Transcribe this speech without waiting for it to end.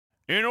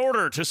In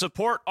order to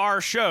support our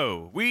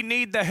show, we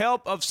need the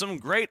help of some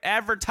great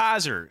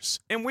advertisers.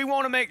 And we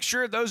want to make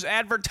sure those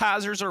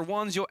advertisers are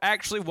ones you'll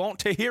actually want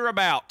to hear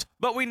about.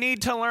 But we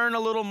need to learn a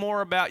little more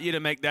about you to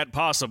make that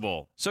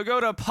possible. So go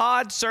to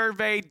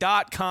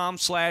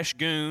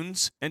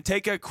podsurvey.com/goons and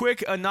take a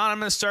quick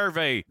anonymous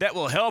survey that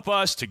will help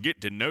us to get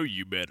to know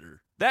you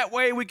better. That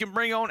way we can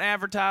bring on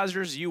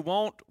advertisers you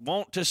won't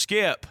want to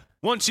skip.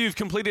 Once you've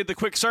completed the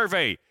quick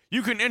survey,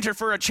 you can enter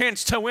for a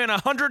chance to win a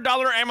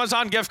 $100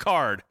 Amazon gift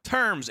card.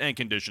 Terms and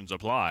conditions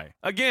apply.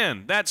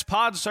 Again, that's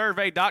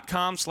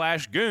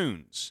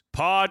podsurvey.com/goons.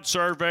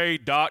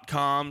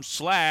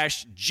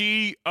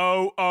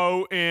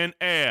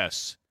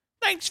 podsurvey.com/GOONS.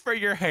 Thanks for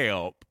your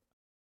help.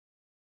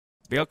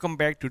 Welcome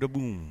back to the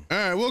boom. All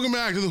right, welcome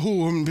back to the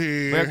boom.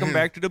 Welcome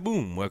back to the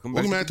boom. Welcome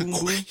back to the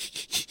boom. Welcome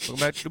Welcome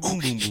back to the boom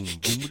boom boom. Boom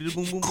to the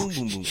boom boom boom boom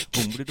boom.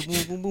 Boom to the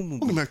boom boom boom boom.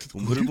 Welcome back to the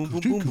boom boom boom boom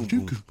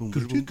boom. Boom to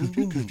the boom boom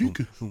boom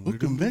boom.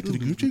 Welcome back to the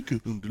Gucci.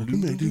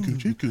 Welcome back to the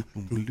Gucci.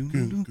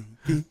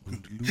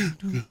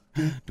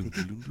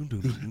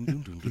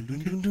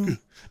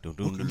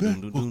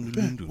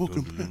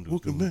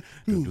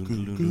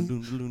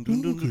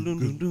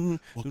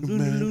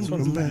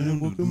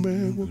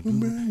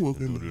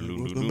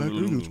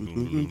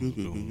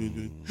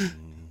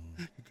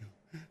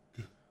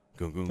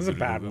 This is a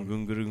bad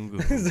one.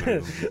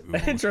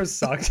 The intro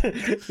sucked.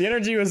 The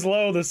energy was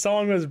low. The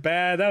song was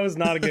bad. That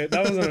wasn't a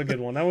good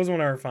one. That was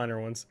one of our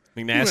finer ones.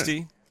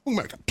 McNasty.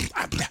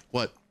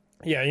 What?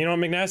 Yeah, you know,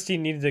 McNasty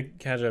needed to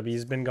catch up.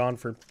 He's been gone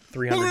for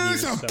 300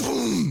 years. So.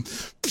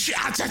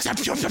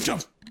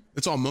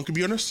 It's all monkey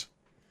business.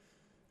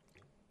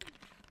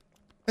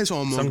 It's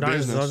all monkey Sometimes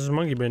business. it's not just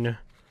monkey business.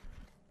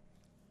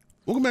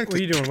 Welcome back to. What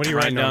are you doing? What are you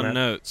writing Write down down,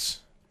 notes.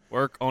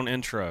 Work on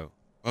intro.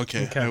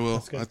 Okay, I will.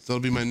 That'll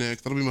be my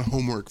next. That'll be my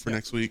homework for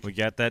next week. We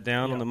got that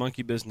down on the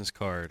monkey business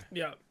card.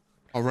 Yeah.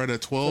 I'll write a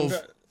 12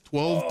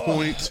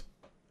 point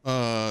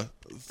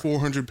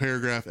 400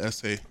 paragraph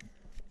essay,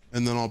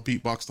 and then I'll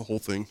beatbox the whole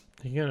thing.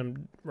 You gonna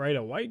write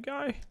a white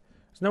guy? Isn't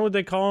that what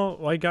they call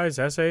white guys'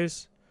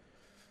 essays?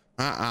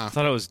 I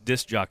thought it was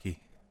disc jockey.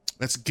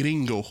 That's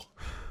gringo.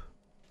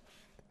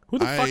 Who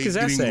the fuck is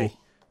essay?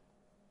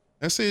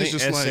 Essay is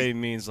just essay like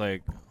means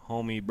like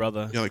homie,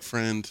 brother. Yeah, like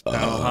friend.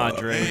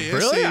 Padre. Hey,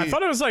 Really? essay. I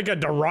thought it was like a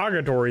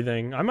derogatory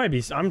thing.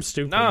 I'm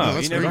stupid. No,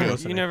 that's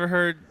you never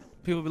heard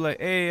people be like,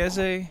 hey,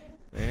 essay.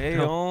 Hey,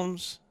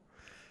 Holmes.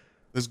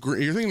 You're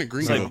thinking of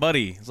gringo. It's like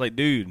buddy. It's like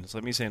dude. It's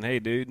like me saying, hey,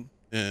 dude.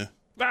 Yeah.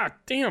 Ah,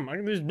 damn.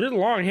 There's really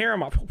long hair on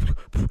my...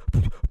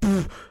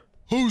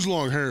 Whose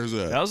long hair is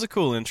that? That was a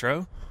cool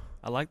intro.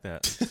 I like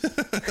that.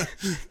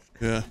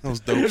 Yeah, that was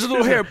dope. There's a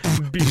little hair.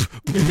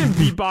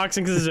 Beatboxing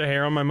because there's a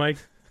hair on my mic.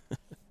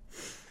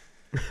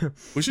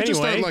 We should just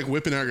start like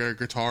whipping out our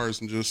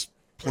guitars and just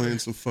playing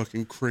some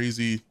fucking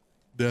crazy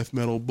death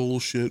metal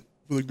bullshit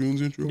for the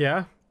Goons intro.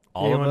 Yeah.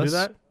 All of us? Do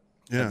that?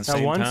 Yeah.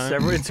 At once?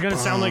 It's going to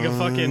sound like a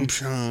fucking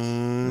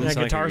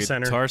Guitar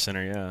Center. Guitar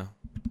Center, yeah.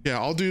 Yeah,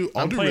 I'll do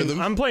playing, rhythm.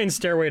 I'm playing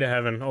Stairway to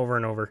Heaven over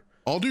and over.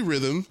 I'll do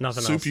rhythm.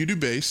 Nothing Soup, else. you do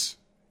bass.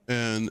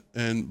 And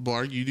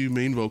Blarg, you do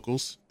main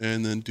vocals.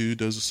 And then Dude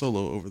does a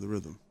solo over the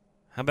rhythm.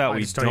 How about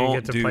we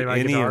don't do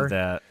any of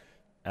that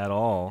at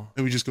all?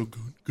 And we just go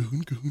goon,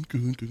 goon, goon,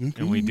 goon, goon,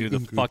 and we do the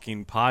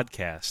fucking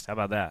podcast. How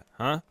about that,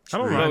 huh? I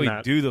don't How about mind we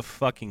that. do the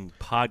fucking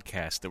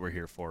podcast that we're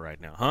here for right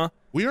now, huh?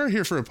 We are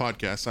here for a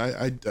podcast.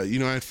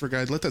 I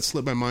forgot. I let that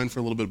slip my mind for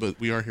a little bit, but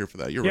we are here for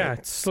that. You're right. Yeah,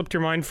 it slipped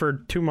your mind for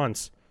 2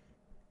 months.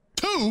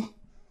 2?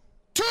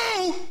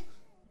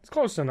 It's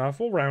close enough.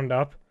 We'll round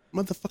up.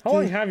 Motherfucker. How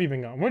long have you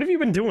been gone? What have you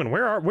been doing?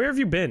 Where have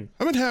you been?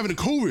 I've been having a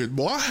COVID,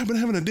 boy. I've been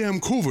having a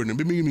damn COVID and it's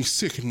been making me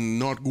sick and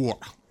not good.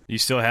 You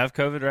still have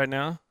COVID right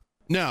now?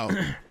 No.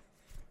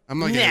 I'm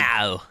like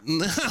no.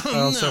 I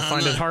also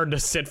find it hard to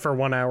sit for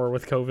 1 hour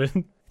with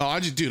COVID. Oh,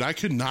 I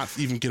could not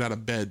even get out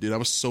of bed, dude. I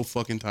was so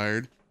fucking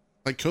tired.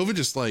 Like COVID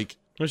just like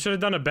We should have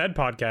done a bed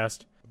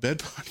podcast. bed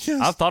podcast.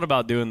 I've thought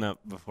about doing that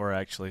before,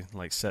 actually,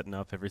 like setting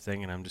up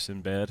everything and I'm just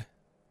in bed.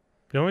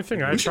 The only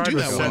thing I We should tried do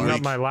was that setting one, up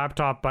like- my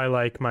laptop by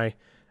like my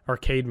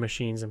arcade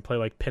machines and play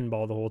like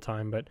pinball the whole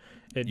time, but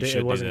You should it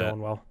do wasn't that.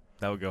 going well.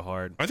 That would go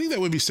hard. I think that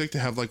would be sick to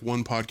have like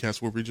one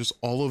podcast where we just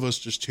all of us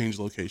just change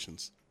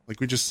locations. Like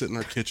we just sit in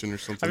our kitchen or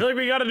something. I feel like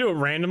we got to do it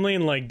randomly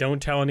and like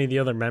don't tell any of the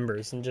other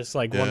members and just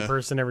like one Yeah.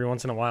 person every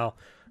once in a while.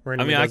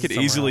 I mean, I could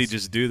easily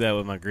just do that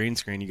with my green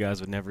screen. You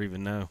guys would never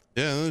even know.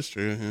 Yeah, that's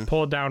true. Yeah.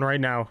 pull it down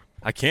right now.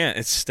 I can't.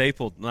 It's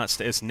stapled.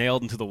 It's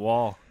nailed into the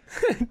wall.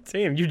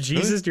 Damn, you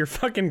Jesus, your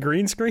fucking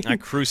green screen. I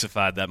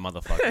crucified that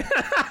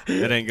motherfucker.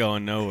 It ain't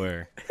going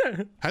nowhere.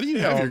 How do you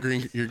have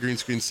your green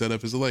screen set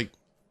up? Is it like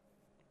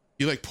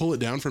you like pull it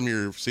down from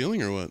your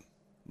ceiling or what?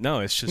 No,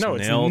 it's just No,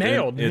 it's nailed.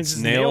 nailed. It's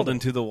It's nailed nailed.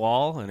 into the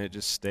wall, and it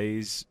just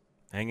stays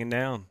hanging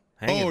down.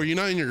 Hanging, Oh, are you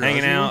not in your garage?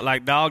 hanging out anymore?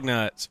 like dog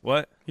nuts.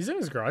 What? He's in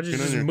his garage. He's You're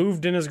just not in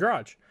moved in his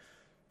garage.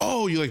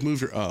 Oh, you like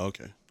moved your. Oh,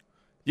 okay.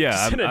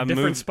 Yeah, He's in I a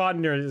different moved. spot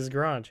in his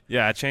garage.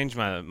 Yeah, I changed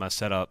my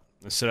setup.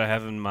 Instead of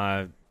having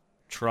my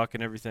truck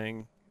and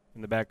everything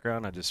in the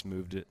background, I just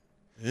moved it.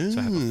 So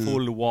I have a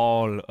full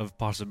wall of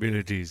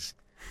possibilities.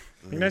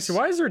 McNasty,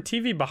 why is there a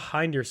TV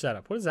behind your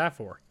setup? What is that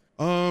for?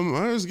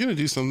 I was gonna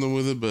do something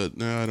with it, but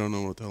now I don't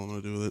know what the hell I'm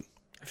gonna do with it.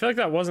 I feel like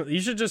that wasn't. You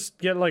should just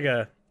get like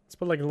a. Let's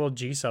put like a little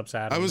G-subs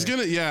ad. I was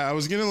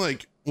gonna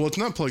like. Well, it's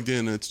not plugged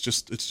in. It's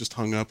just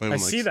hung up. I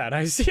see that.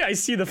 I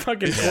see the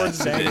fucking cord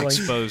dangling.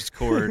 Exposed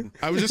cord.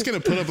 I was just gonna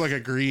put up like a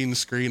green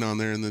screen on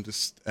there and then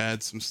just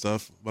add some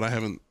stuff, but I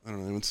haven't. I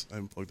don't know. I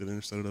haven't plugged it in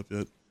or set it up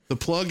yet. The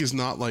plug is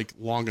not like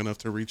long enough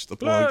to reach the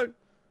plug.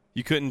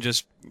 You couldn't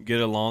just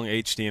get a long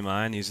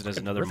HDMI and use it as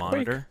another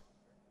monitor?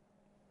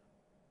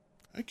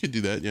 I could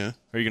do that, yeah. Or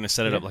are you going to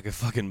set it up like a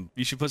fucking...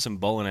 You should put some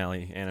bowling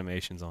alley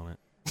animations on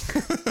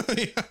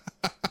it.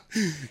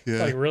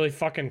 Yeah. Like really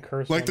fucking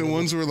curse. Like the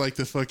ones where like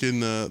the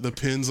fucking the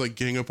pins like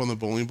gang up on the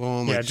bowling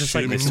ball and yeah, like just shoot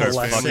like them they start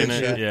in fucking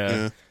Spanish.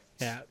 it.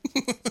 Yeah.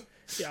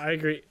 Yeah, I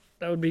agree.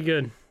 That would be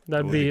good.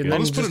 That'd Oh be my and God. then I'll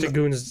just just put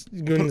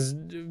a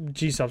Goons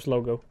G-subs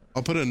logo.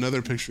 I'll put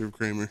another picture of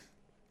Kramer.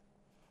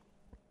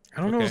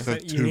 I don't know if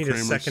Got you two need a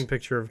Kramers. second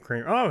picture of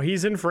Kramer. Oh,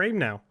 he's in frame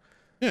now.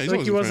 Yeah, I he's feel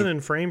like he always in wasn't frame.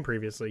 in frame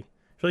previously.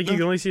 I feel like you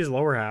can only see his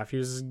lower half. He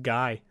was this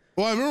guy.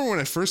 Well, I remember when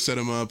I first set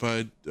him up,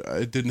 I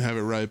didn't have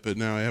it right, but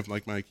now I have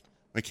like my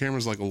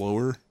camera's like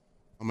lower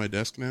on my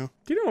desk now.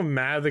 Do you know how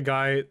mad the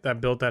guy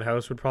that built that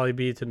house would probably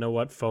be to know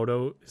what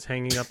photo is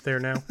hanging up there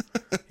now?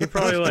 He'd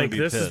probably like, be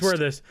this pissed. is where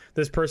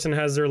this person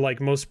has their like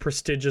most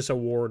prestigious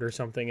award or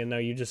something, and now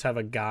you just have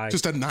a guy.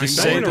 Just a $9 Just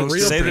saying a poster.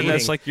 real say that painting.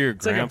 that's like your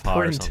It's like a grandpa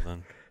or print.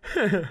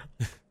 something.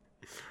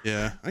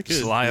 Yeah, I could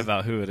Just lie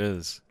about who it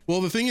is.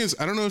 Well, the thing is,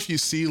 I don't know if you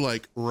see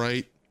like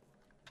right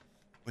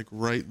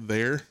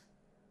there.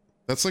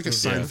 That's like a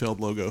Seinfeld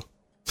logo.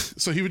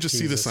 So he would just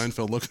Jesus. see the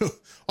Seinfeld logo.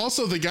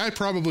 Also, the guy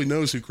probably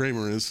knows who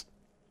Kramer is.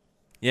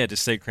 Yeah,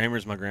 just say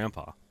Kramer's my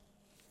grandpa.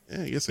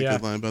 Yeah, I guess I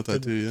could lie about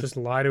that too. Yeah. Just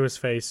lie to his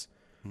face.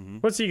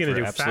 What's he gonna For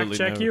do? Fact absolutely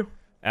check you?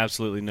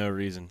 Absolutely no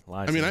reason.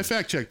 Lie I to mean, him. I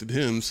fact checked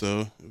him,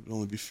 so it would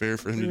only be fair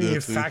for him to do You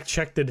that. too. fact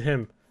checked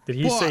him. Did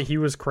he Well, say he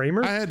was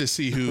Kramer? I had to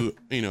see who,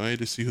 I had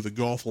to see who the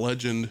golf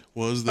legend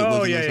was that Oh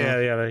lived in yeah, this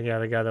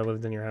house. the guy that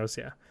lived in your house.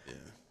 Yeah.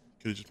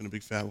 Could have just been a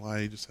big fat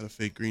lie. He just had a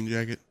fake green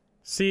jacket.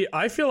 See,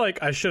 I feel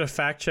like I should have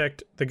fact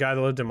checked the guy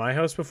that lived in my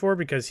house before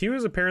because he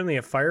was apparently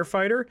a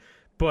firefighter,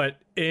 but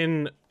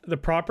in the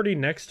property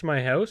next to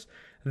my house,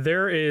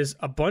 there is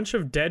a bunch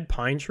of dead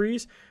pine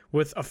trees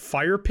with a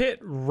fire pit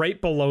right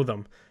below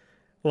them.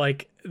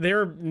 Like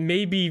they're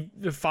maybe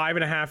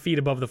 5.5 feet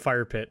above the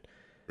fire pit.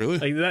 Really?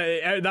 Like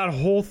that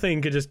whole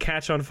thing could just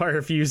catch on fire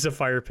if you used a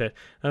fire pit.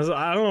 I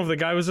don't know if the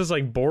guy was just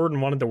like bored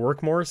and wanted to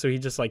work more, so he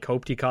just like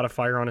hoped he caught a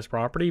fire on his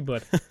property.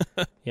 But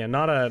yeah,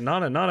 not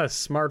a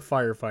smart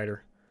firefighter.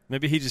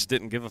 Maybe he just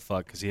didn't give a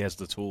fuck because he has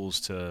the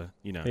tools to,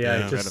 get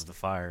just rid of the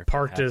fire.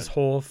 Parked his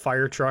whole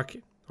fire truck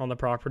on the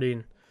property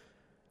and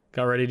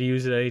got ready to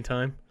use it at any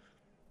time.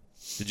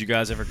 Did you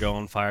guys ever go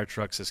on fire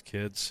trucks as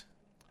kids?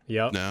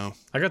 Yep. No.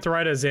 I got to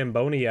ride a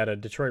Zamboni at a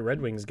Detroit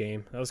Red Wings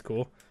game. That was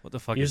cool. What the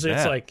fuck Usually is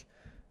that? it's like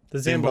the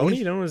Zamboni. Zamboni?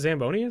 You don't know what a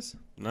Zamboni is?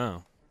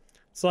 No.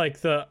 It's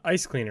like the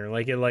ice cleaner.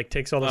 Like it like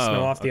takes all the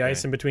snow off the okay.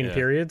 ice in between Yeah.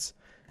 periods.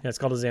 Yeah, it's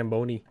called a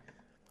Zamboni.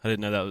 I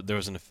didn't know that there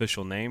was an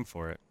official name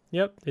for it.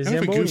 Yep, the Kind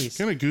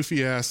Zambonis. of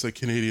goofy ass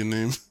Canadian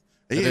name.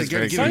 Hey, you is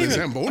gotta very get cute. a I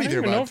Zamboni don't there,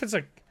 even know bud. if it's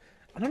like.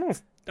 I don't know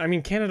if. I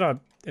mean, Canada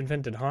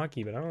invented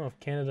hockey, but I don't know if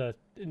Canada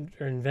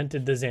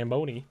invented the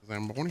Zamboni.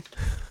 Zamboni?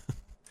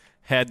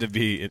 Had to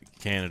be in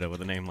Canada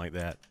with a name like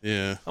that.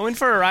 Yeah. I went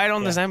for a ride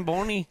on the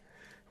Zamboni.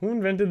 Who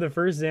invented the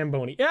first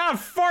Zamboni? Yeah,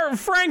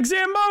 Frank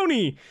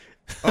Zamboni.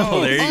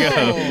 Oh, there you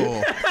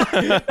go.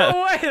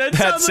 No way,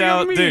 that sounds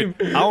like a meme.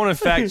 dude. I want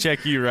to fact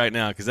check you right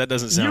now because that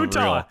doesn't sound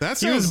Utah. real. That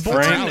He was sounds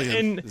born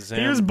Italian.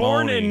 he was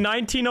born in Zamboni.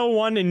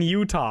 1901 in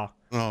Utah.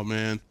 Oh,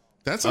 man.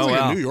 That sounds Oh, like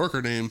wow. a New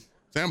Yorker name.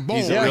 Zamboni.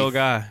 He's a real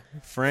guy.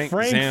 Frank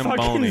Frank Zamboni.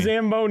 fucking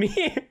Zamboni.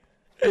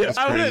 I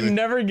would have crazy.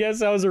 never guessed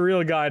that was a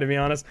real guy, to be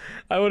honest.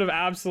 I would have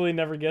absolutely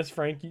never guessed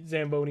Frank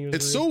Zamboni was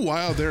It's real. so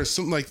wild. There's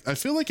some, like, I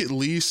feel like at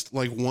least,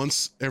 like,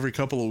 once every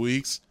couple of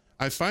weeks,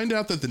 I find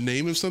out that the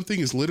name of something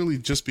is literally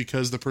just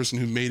because the person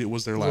who made it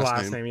was their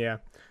last, name. yeah. And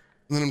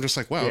then I'm just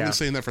like, wow, I've Yeah. been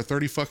saying that for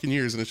 30 fucking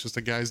years, and it's just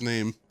a guy's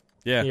name.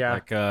 Yeah, Yeah.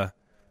 like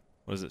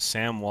what is it?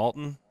 Sam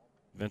Walton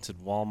invented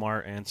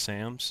Walmart and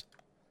Sam's.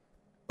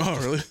 Oh,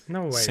 really?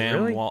 No way,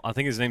 Sam really? I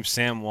think his name's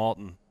Sam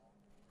Walton.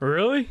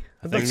 Really?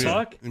 What the think so.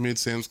 fuck? He made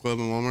Sam's Club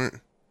and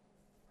Walmart.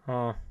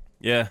 Oh.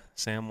 Yeah,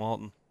 Sam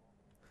Walton.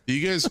 Do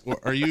you guys,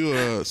 are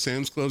you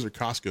Sam's Clubs or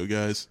Costco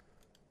guys?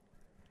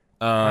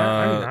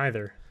 I'm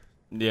neither.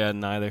 Yeah,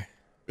 neither.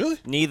 Really?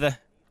 Neither.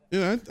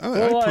 Yeah, I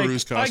Well,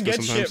 peruse Costco I get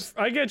sometimes. shit.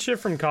 I get shit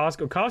from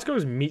Costco.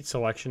 Costco's meat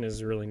selection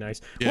is really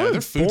nice. Yeah, what their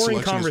a food boring selection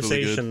is really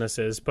conversation good. this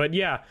is. But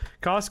yeah,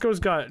 Costco's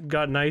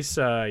got nice.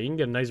 You can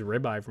get a nice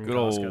ribeye from Good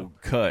Costco.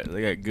 old cut.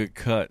 They got good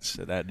cuts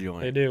at that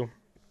joint. They do.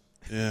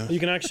 Yeah. You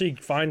can actually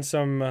find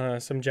some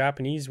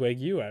Japanese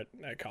Wagyu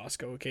at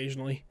Costco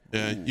occasionally.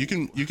 Yeah, you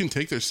can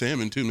take their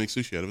salmon too and make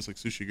sushi out of it. It's like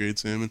sushi grade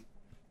salmon.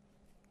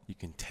 You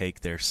can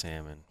take their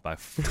salmon by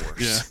force.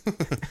 Yeah.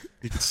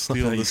 You can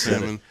steal You the said it.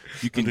 salmon.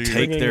 You can Under your-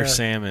 take their Bringing,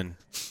 salmon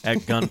at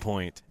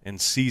gunpoint and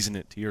season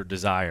it to your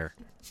desire.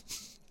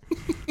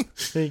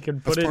 You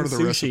can put That's it in part of the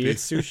sushi. recipe.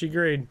 It's sushi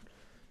grade.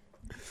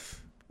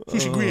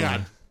 Sushi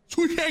griad.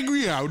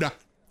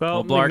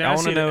 Well, Blark, I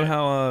want to McNasty- know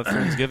how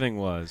Friendsgiving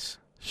was.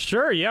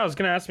 Sure, yeah. I was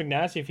gonna ask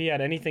McNasty if he had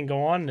anything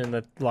go on in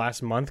the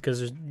last month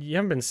because you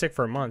haven't been sick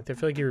for a month. I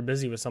feel like you were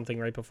busy with something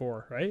right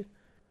before, right?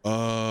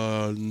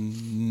 No.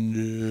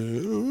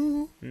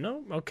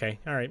 No. Okay.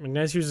 All right.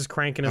 McNasty was just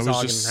cranking his I was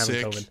hog and just having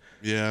sick. COVID.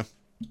 Yeah.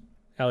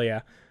 Hell yeah.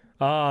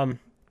 But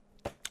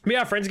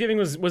yeah, Friendsgiving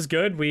was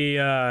good. We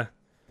had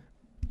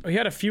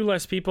a few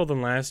less people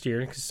than last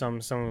year because some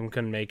of them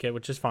couldn't make it,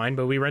 which is fine.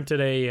 But we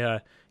rented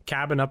a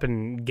cabin up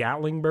in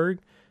Gatlinburg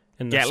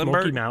in the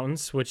Smoky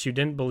Mountains, which you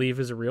didn't believe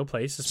is a real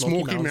place. The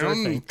Smoky Mountains are a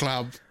Mountain thing.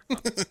 Club.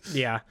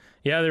 Yeah,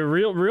 they're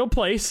real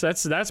place.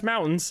 That's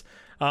mountains.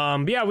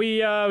 But yeah,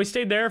 we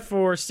stayed there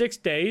for 6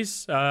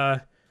 days.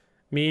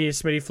 Me,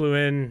 Smitty flew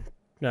in,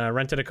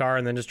 rented a car,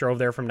 and then just drove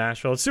there from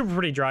Nashville. It's super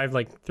pretty drive,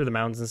 like through the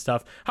mountains and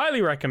stuff.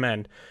 Highly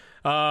recommend.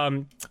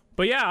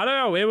 But yeah, I don't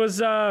know. It was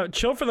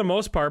chill for the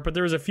most part, but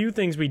there was a few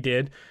things we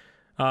did.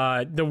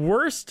 The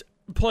worst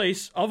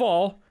place of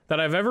all that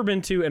I've ever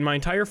been to in my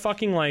entire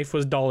fucking life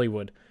was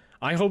Dollywood.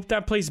 I hope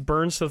that place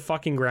burns to the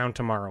fucking ground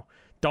tomorrow.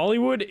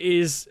 Dollywood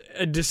is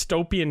a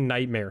dystopian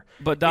nightmare.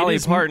 But Dolly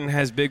Parton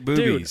has big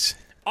boobies.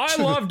 Dude,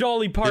 I love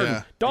Dolly Parton.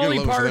 Yeah, Dolly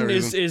you gotta love her for Parton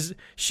that is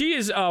she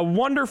is a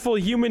wonderful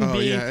human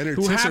being yeah, and her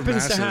who tits are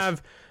happens to massive.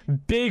 have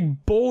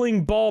big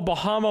bowling ball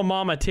Bahama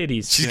Mama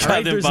titties. She's All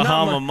got them There's not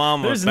Bahama mu-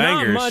 Mama There's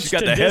bangers. not much She's got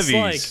to the heavies.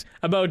 dislike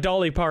about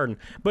Dolly Parton.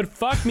 But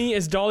fuck me,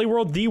 is Dolly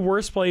World the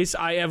worst place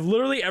I have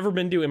literally ever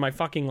been to in my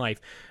fucking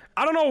life?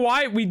 I don't know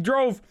why we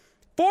drove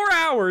 4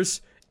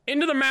 hours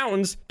into the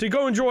mountains to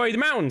go enjoy the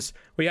mountains.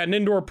 We had an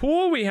indoor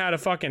pool, we had a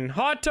fucking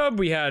hot tub,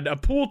 we had a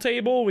pool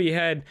table, we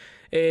had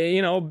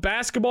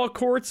basketball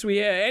courts, we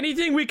had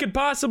anything we could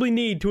possibly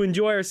need to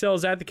enjoy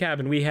ourselves at the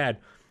cabin we had.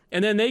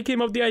 And then they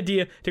came up with the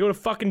idea to go to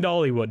fucking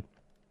Dollywood.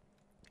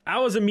 I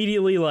was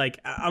immediately like,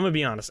 I'm gonna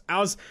be honest, I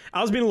was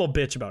being a little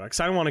bitch about it because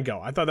I didn't want to go.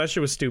 I thought that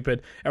shit was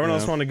stupid. Everyone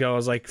else wanted to go. I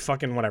was like,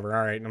 fucking whatever.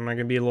 All right, I'm not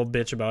gonna be a little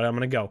bitch about it. I'm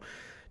gonna go.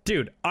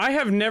 Dude, I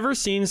have never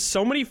seen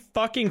so many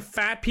fucking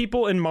fat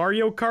people in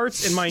Mario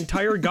Karts in my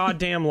entire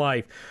goddamn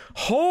life.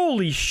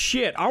 Holy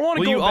shit! I want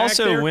to go Well, you back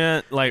also there.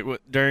 went like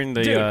during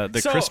the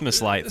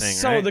Christmas light thing,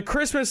 So right? the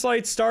Christmas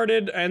lights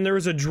started, and there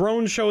was a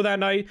drone show that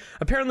night.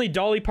 Apparently,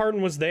 Dolly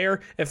Parton was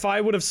there. If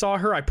I would have saw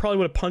her, I probably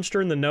would have punched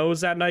her in the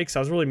nose that night because I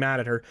was really mad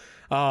at her.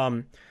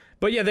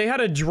 But yeah, they had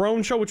a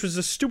drone show, which was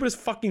the stupidest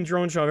fucking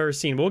drone show I've ever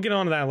seen. But we'll get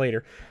on to that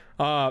later.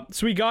 So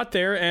we got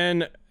there,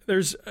 and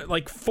there's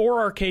like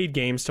 4 arcade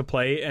games to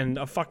play and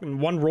a fucking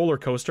 1 roller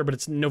coaster, but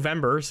it's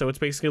November, so it's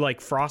basically like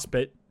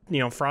Frostbite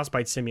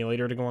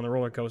simulator to go on the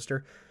roller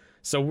coaster.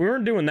 So we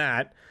weren't doing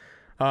that.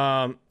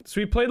 So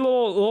we played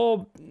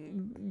little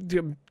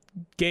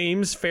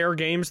games, fair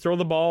games, throw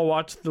the ball,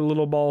 watch the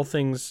little ball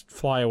things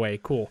fly away.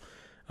 Cool.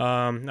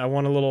 I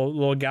won a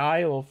little guy,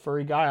 a little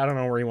furry guy. I don't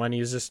know where he went. He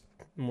was just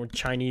more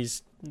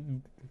Chinese,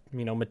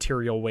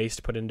 material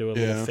waste put into a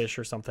little fish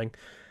or something.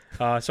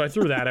 So I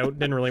threw that out.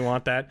 Didn't really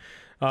want that.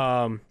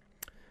 And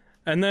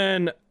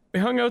then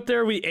we hung out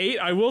there. We ate.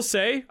 I will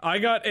say, I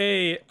got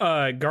a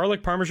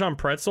garlic parmesan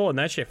pretzel, and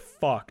that shit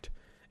fucked.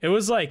 It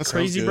was like That sounds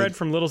crazy good. bread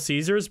from Little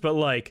Caesars, but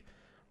like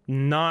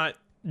not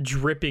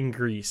dripping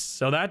grease.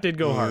 So that did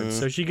go hard.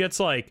 So she gets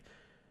like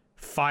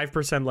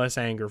 5% less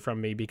anger from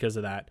me because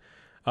of that.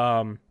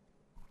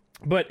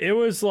 But it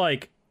was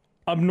like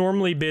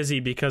abnormally busy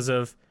because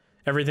of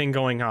everything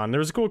going on. There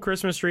was a cool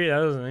Christmas tree. That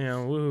was,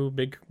 woohoo,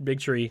 big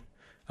tree.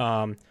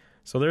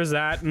 So there's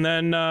that. And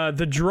then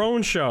the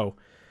drone show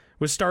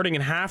was starting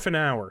in half an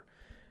hour.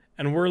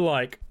 And we're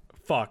like,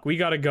 fuck, we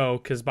gotta go,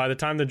 because by the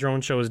time the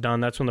drone show is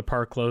done, that's when the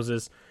park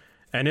closes.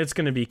 And it's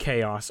going to be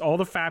chaos. All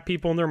the fat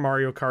people in their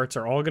Mario Karts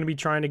are all going to be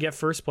trying to get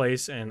first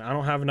place, and I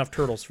don't have enough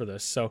turtles for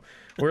this. So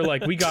we're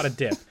like, we gotta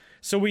dip.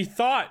 So we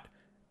thought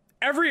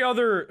every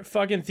other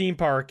fucking theme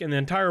park in the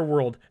entire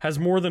world has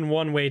more than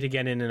one way to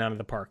get in and out of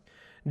the park.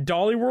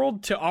 Dolly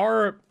World, to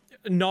our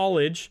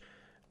knowledge,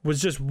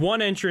 was just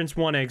one entrance,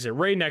 one exit,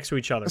 right next to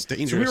each other. That's So we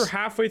dangerous. were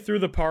halfway through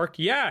the park,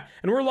 yeah,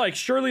 and we're like,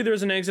 surely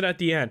there's an exit at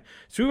the end.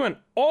 So we went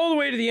all the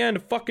way to the end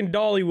of fucking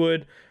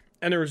Dollywood,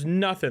 and there was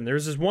nothing. There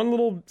was this one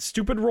little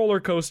stupid roller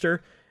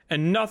coaster,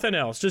 and nothing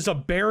else. Just a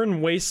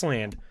barren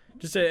wasteland.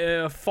 Just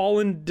a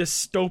fallen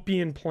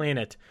dystopian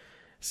planet.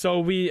 So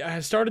we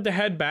started to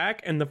head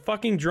back, and the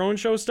fucking drone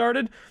show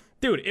started.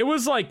 Dude, it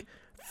was like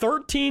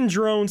 13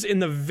 drones in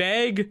the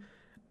vague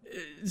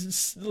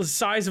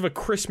size of a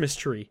Christmas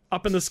tree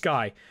up in the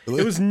sky.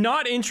 Really? It was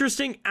not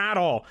interesting at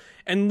all.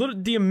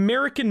 And the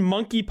American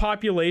monkey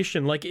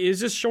population, like,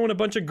 is just showing a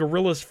bunch of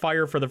gorillas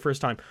fire for the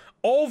first time.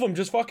 All of them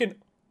just fucking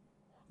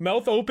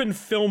mouth open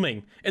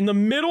filming in the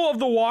middle of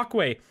the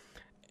walkway.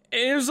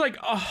 And it was like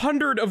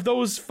 100 of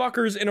those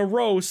fuckers in a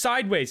row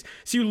sideways.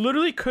 So you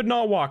literally could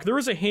not walk. There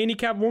was a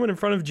handicapped woman in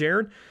front of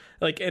Jared,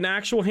 like an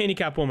actual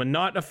handicapped woman,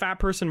 not a fat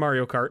person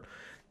Mario Kart.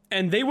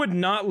 And they would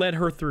not let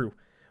her through.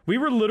 We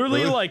were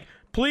literally like,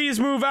 please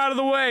move out of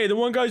the way. The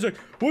one guy's like,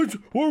 we're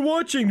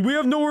watching. We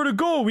have nowhere to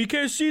go. We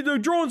can't see the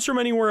drones from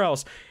anywhere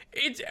else.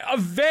 It's a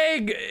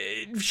vague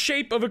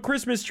shape of a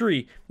Christmas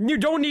tree. You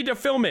don't need to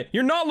film it.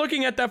 You're not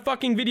looking at that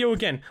fucking video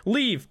again.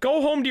 Leave.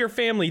 Go home to your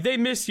family. They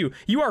miss you.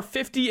 You are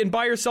 50 and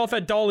by yourself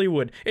at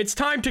Dollywood. It's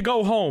time to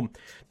go home.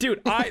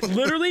 Dude, I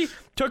literally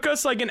took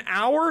us like an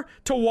hour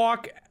to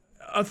walk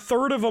a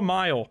third of a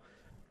mile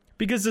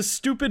because the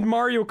stupid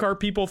Mario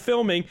Kart people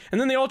filming, and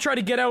then they all try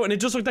to get out and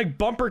it just looked like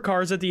bumper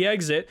cars at the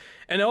exit,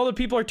 and all the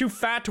people are too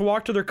fat to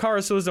walk to their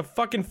cars, so there's a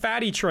fucking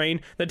fatty train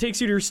that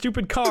takes you to your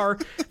stupid car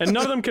and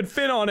none of them could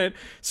fit on it.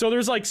 So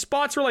there's like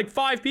spots for like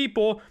 5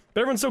 people, but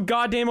everyone's so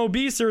goddamn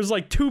obese there's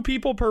like 2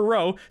 people per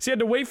row, so you had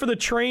to wait for the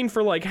train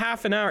for like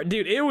half an hour.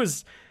 Dude, it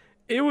was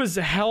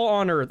hell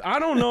on earth. I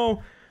don't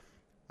know.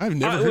 I've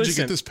never heard you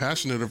get this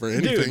passionate over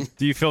anything.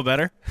 Do you feel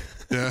better?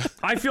 Yeah.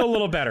 I feel a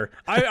little better.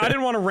 I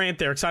didn't want to rant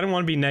there because I didn't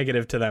want to be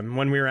negative to them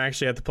when we were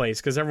actually at the place,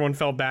 because everyone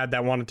felt bad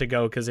that wanted to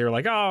go because they were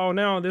like, oh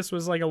no, this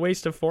was like a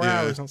waste of 4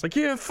 hours. And I was like,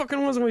 yeah, it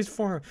fucking was a waste of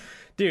 4 hours.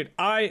 Dude,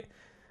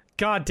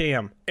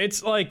 goddamn.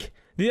 It's like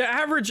the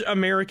average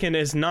American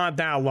is not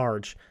that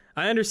large.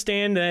 I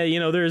understand that,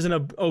 there's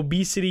an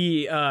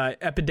obesity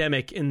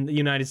epidemic in the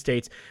United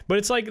States, but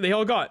it's like they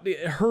all got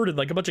herded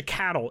like a bunch of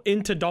cattle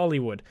into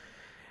Dollywood.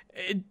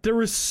 There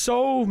was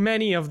so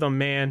many of them,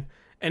 man,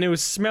 and it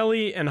was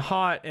smelly and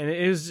hot, and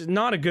it was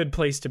not a good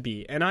place to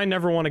be, and I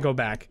never want to go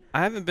back.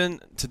 I haven't been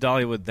to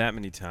Dollywood that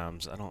many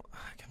times. I'm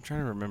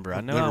trying to remember.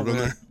 I know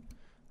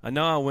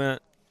I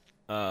went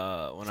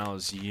when I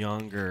was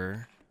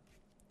younger,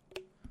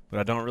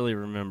 but I don't really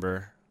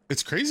remember.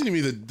 It's crazy to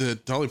me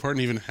that Dolly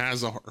Parton even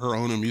has her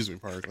own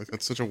amusement park. Like,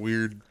 that's such a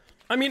weird.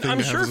 I mean,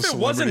 I'm sure if it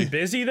wasn't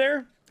busy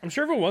there,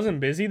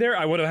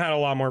 I would have had a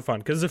lot more fun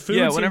because the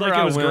food seemed like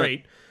it was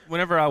great.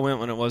 Whenever I went,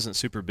 when it wasn't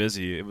super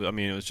busy, it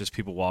was just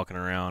people walking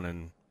around,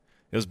 and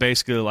it was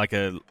basically like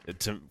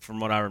from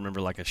what I remember,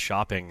 like a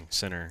shopping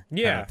center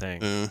kind of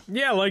thing.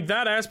 Yeah, like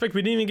that aspect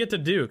we didn't even get to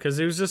do because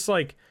it was just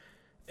like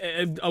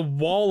a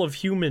wall of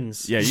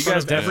humans. Yeah, you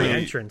guys definitely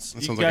every entrance.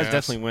 You guys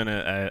definitely went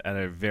at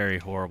a very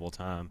horrible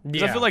time.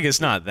 Yeah. I feel like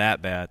it's not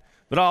that bad,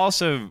 but I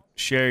also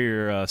share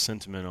your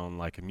sentiment on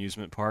like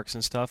amusement parks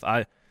and stuff.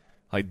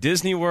 Like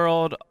Disney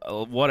World,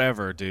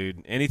 whatever,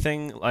 dude.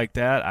 Anything like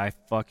that,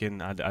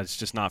 it's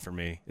just not for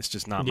me. It's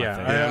just not my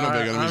thing. I'm not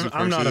big on amusement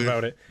parks not either.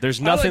 about it.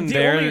 There's nothing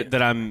there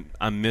that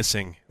I'm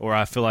missing, or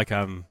I feel like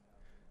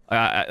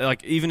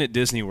like even at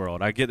Disney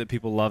World. I get that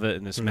people love it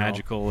and it's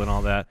magical and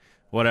all that,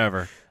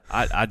 whatever.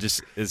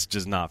 It's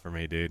just not for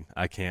me, dude.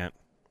 I can't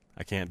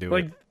do it.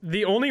 Like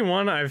the only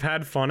one I've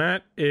had fun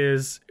at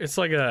it's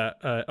like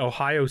a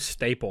Ohio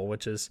staple,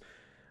 which is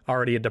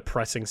already a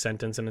depressing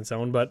sentence in its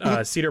own,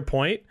 but Cedar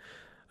Point.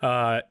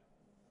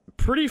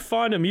 Pretty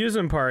fun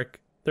amusement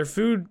park. Their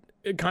food,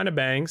 it kind of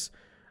bangs.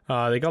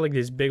 They got like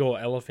these big old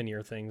elephant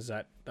ear things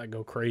that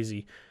go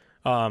crazy.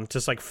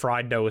 Just like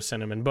fried dough with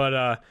cinnamon.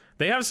 But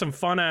they have some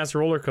fun ass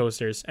roller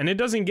coasters, and it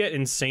doesn't get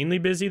insanely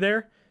busy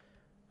there.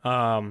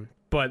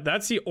 But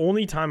that's the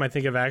only time I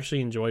think I've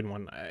actually enjoyed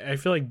one. I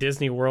feel like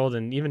Disney World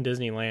and even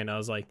Disneyland, I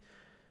was like,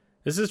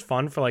 this is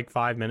fun for like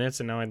 5 minutes,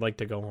 and now I'd like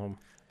to go home.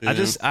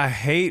 Yeah. I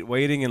hate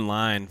waiting in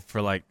line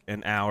for like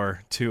an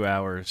hour, 2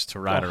 hours to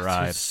ride a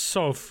ride. It's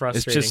so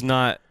frustrating. It's just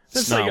not.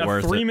 It's not like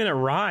worth a 3-minute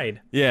ride.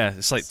 Yeah,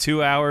 it's like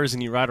 2 hours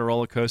and you ride a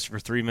roller coaster for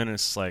 3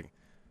 minutes. It's like,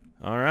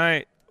 all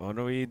right, what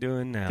are we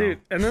doing now,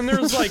 dude? And then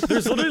there's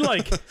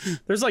literally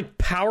there's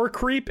power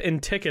creep in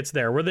tickets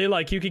there, where they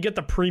you could get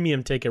the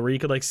premium ticket where you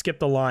could skip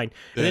the line,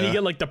 and then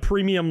you get the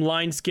premium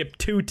line skip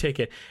 2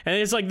 ticket, and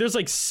it's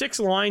there's 6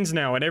 lines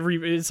now at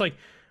every. It's like,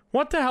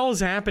 what the hell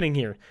is happening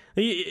here?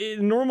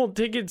 Normal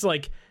tickets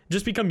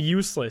just become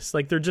useless.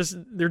 They're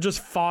just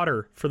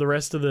fodder for the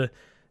rest of the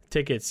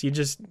tickets. You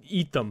just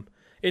eat them.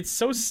 It's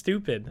so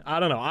stupid. I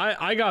don't know.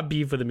 I got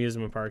beef with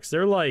amusement parks.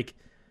 They're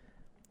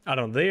I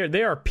don't know.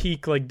 They are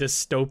peak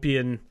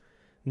one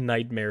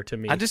nightmare to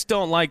me. I just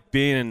don't like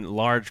being in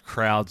large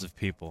crowds of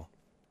people.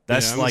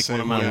 That's one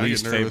of my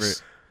least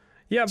favorite.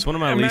 Yeah, it's one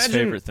of my least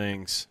favorite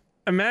things.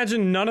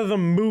 Imagine none of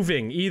them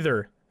moving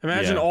either.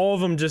 Imagine all of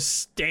them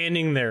just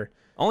standing there.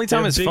 Only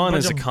time it's fun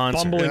is a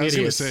concert. Yeah, I was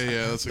gonna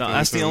say,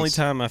 that's the only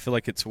time I feel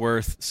like it's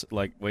worth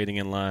waiting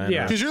in line.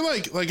 Yeah, because you're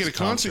like at a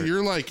concert,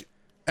 you're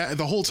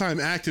the whole time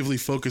actively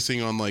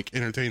focusing on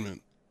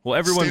entertainment. Well,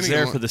 everyone's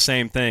there for the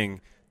same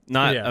thing.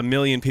 Not a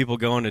million people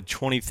going to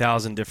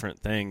 20,000 different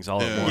things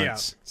all at once. Yeah.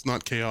 It's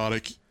not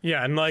chaotic.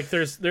 Yeah, and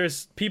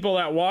there's people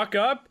that walk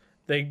up,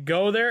 they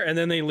go there, and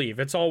then they leave.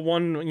 It's all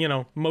one,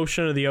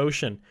 motion of the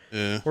ocean.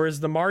 Yeah. Whereas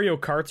the Mario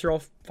Karts are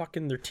all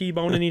fucking, they're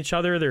T-boning each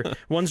other.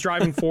 One's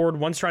driving forward,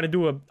 one's trying to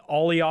do a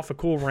ollie off a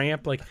cool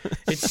ramp.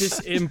 It's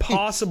just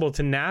impossible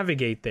to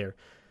navigate there.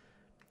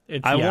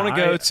 I want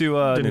to go to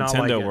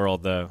Nintendo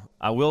World, though.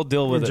 I will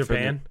deal with it. In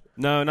Japan?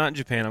 No, not in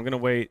Japan. I'm going to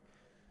wait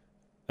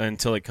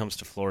until it comes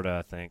to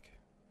Florida, I think.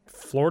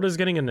 Florida's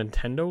getting a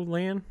Nintendo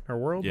land or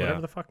world,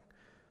 whatever the fuck.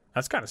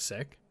 That's kind of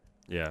sick.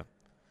 Yeah.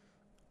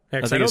 Yeah,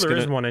 because I know there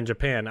is one in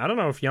Japan. I don't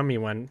know if Yummy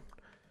went,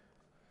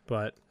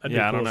 but I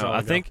don't know.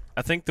 I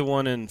think the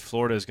one in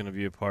Florida is going to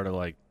be a part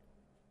of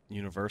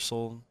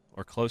Universal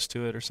or close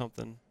to it or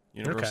something.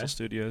 Universal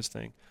Studios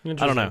thing. I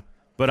don't know.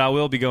 But I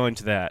will be going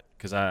to that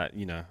because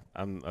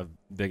I'm a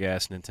big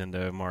ass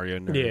Nintendo Mario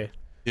nerd.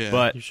 Yeah.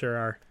 But You sure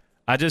are.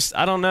 I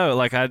don't know.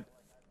 Like I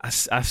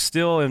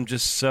still am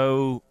just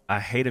so. I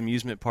hate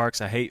amusement parks.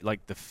 I hate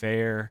like the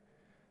fair.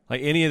 Like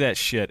any of that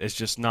shit. It's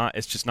just not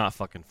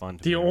fucking fun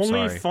to me. The I'm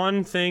only sorry.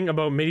 fun thing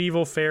about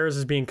medieval fairs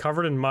is being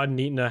covered in mud and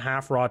eating a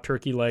half raw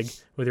turkey leg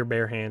with your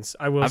bare hands.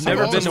 I've I've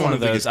never been to one of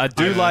those. I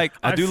do like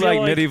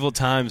feel medieval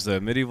times though.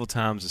 Medieval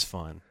times is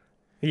fun.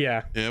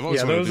 Yeah. Yeah, I've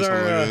always wanted to do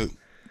something like that.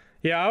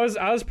 Yeah,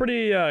 I was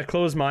pretty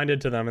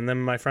closed-minded to them, and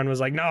then my friend was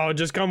like, "No,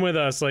 just come with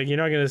us. Like, you're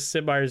not gonna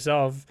sit by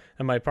yourself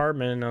in my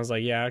apartment." And I was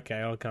like, "Yeah, okay,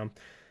 I'll come."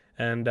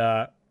 And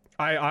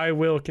I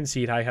will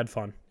concede, I had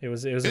fun. It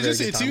was a very good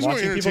time. It seems more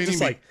Watching people entertaining.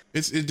 just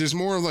like There's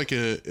more like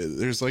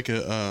there's like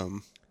a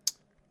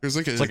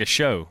It's like a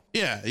show.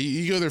 yeah.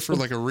 You go there for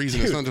like a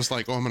reason. It's not just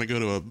like I'm gonna go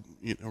to a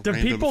the random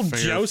people fair.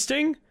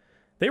 jousting.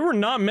 They were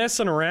not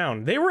messing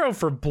around. They were out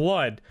for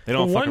blood. They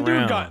don't the fuck one dude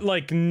around. got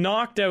like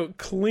knocked out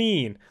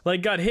clean.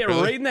 Like got hit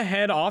Really? right in the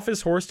head off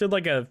his horse, did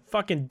like a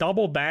fucking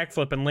double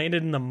backflip and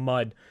landed in the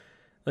mud.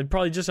 Like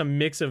probably just a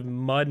mix of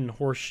mud and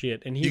horse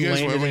shit. And he You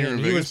guys landed went when in you it were and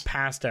in he was Vegas?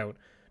 passed out.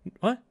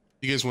 What?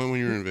 You guys went when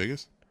you were in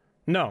Vegas?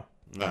 No.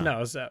 I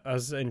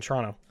was in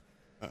Toronto.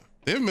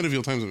 They have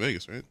medieval times in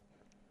Vegas, right?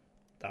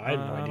 I had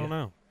no idea. I don't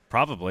know.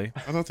 Probably. I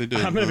thought they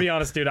did. I'm gonna be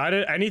honest, dude.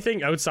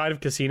 Anything outside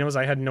of casinos,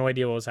 I had no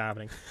idea what was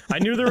happening. I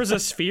knew there was a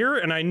sphere,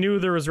 and I knew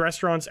there was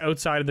restaurants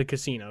outside of the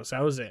casinos.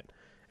 That was it.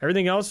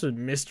 Everything else was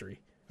mystery.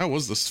 How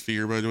was the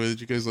sphere, by the way? Did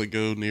you guys like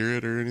go near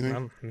it or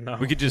anything? No,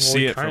 We could just well,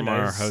 see it from kinda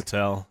our is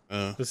hotel.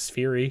 The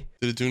sphere. Did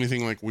it do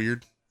anything like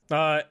weird?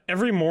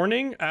 Every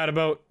morning at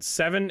about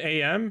 7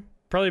 a.m.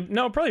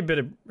 Probably a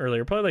bit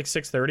earlier. Probably like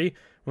 6:30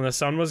 when the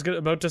sun was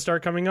about to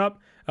start coming up.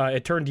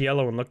 It turned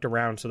yellow and looked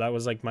around, so that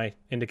was like my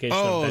indication.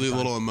 Oh, of the bedtime.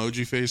 little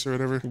emoji face or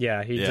whatever.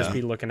 Yeah, he'd just Yeah.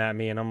 be looking at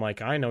me, and I'm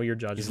like, I know you're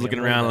judging. He's me. looking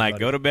I'm going around to like, bed,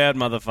 "Go to bed,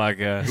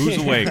 motherfucker. Who's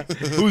awake?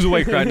 Who's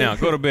awake right now?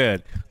 Go to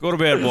bed. Go to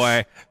bed,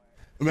 boy."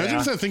 Imagine Yeah.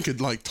 if that thing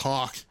could like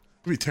talk. It'd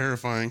be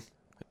terrifying.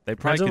 They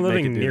probably Imagine could make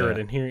living it do near that. it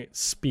and hearing it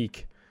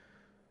speak.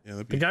 Yeah,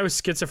 that'd The be. guy with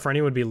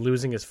schizophrenia would be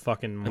losing his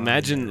fucking mind.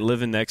 Imagine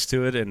living next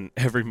to it, and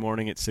every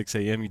morning at 6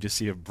 a.m. you just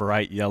see a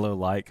bright yellow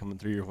light coming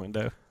through your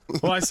window.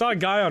 Well, I saw a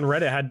guy on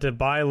Reddit had to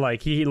buy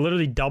like he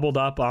literally doubled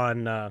up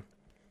on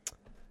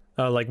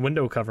like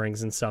window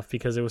coverings and stuff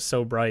because it was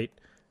so bright.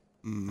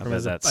 I Or bet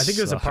was it- that I think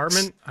it was sucks.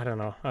 apartment. I don't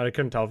know. I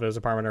couldn't tell if it was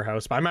apartment or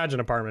house, but I imagine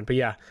apartment. But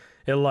yeah,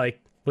 it like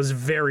was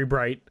very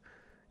bright.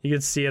 You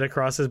could see it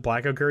across his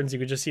blackout curtains. You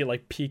could just see it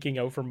like peeking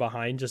out from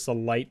behind, just a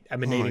light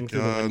emanating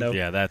through the God. window.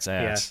 Yeah, that's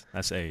ass.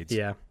 That's AIDS.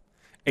 Yeah.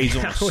 AIDS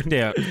on a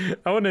step.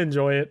 I wouldn't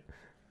enjoy it.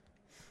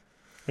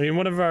 I mean,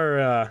 one of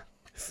our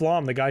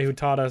Flom, the guy who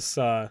taught us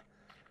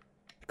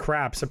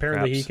craps,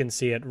 apparently he Craps. can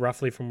see it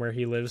roughly from where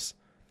he lives.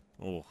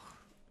 Oh.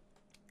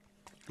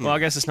 Well, I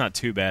guess it's not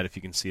too bad if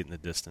you can see it in the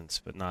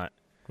distance, but not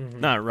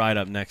right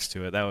up next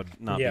to it. That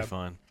would not Yeah. be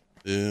fun.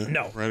 Yeah.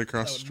 No. Right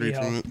across the That would be street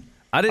from hell. it.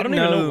 I didn't don't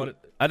even know know. what it-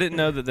 I didn't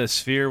know that the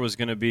sphere was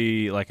going to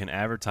be like an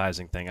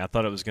advertising thing. I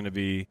thought it was going to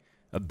be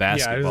a Yeah,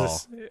 basketball.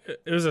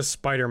 it was a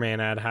Spider-Man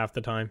ad half the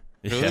time.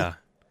 Really? Yeah.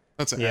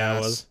 That's Yeah, it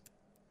ass. was.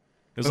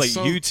 It was That's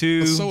like so- U2,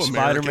 that's so American.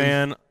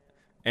 Spider-Man,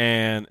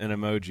 and an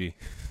emoji.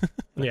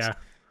 Yeah.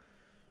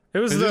 It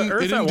was It the didn't- it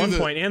Earth didn't at do one the-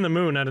 point and the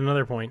Moon at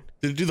another point.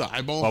 Did it do the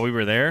eyeball? While we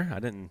were there, I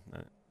didn't.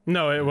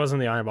 No, it wasn't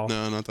the eyeball.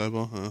 No, not the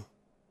eyeball. Huh.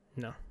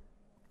 No.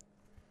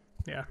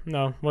 Yeah,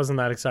 no, wasn't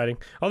that exciting.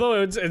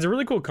 Although it's a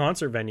really cool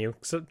concert venue.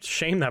 It's a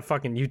shame that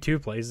fucking U2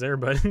 plays there,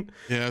 but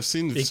Yeah, I've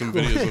seen Be some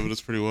cool. videos of it.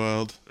 It's pretty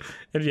wild.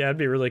 yeah, it'd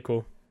be really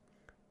cool.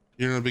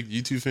 You're not a big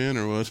U2 fan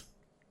or what?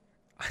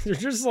 They're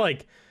just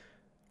like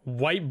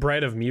white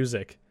bread of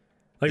music.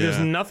 Like there's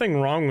Yeah. nothing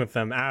wrong with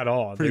them at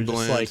all. Pretty They're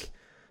just bland. like,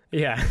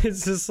 yeah,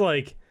 it's just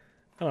like,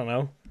 I don't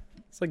know.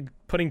 It's like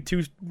putting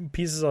two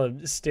pieces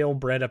of stale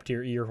bread up to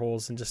your ear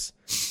holes and just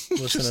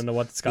listening to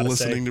what it's got to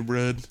say. Listening to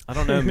bread. I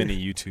don't know many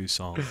U2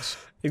 songs.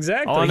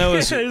 Exactly. All I know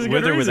is There's a good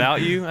With or reason.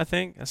 Without You, I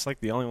think. That's like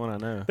the only one I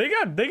know.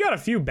 They got a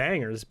few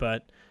bangers,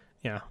 but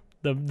yeah,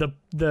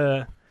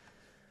 the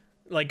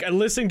like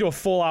listening to a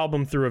full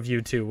album through of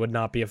U2 would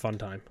not be a fun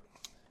time.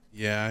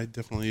 Yeah, I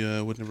definitely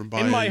would never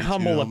buy. In my a U2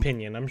 humble album.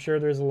 opinion, I'm sure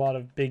there's a lot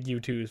of big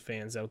U2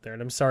 fans out there,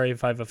 and I'm sorry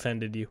if I've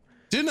offended you.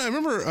 Didn't I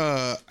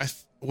remember?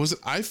 Was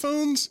it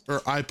iPhones or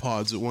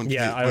iPods at one point?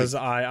 Yeah, I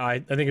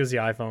think it was the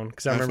iPhone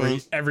because I remember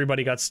iPhone?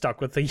 everybody got stuck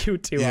with the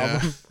U2 Yeah.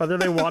 album, whether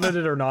they wanted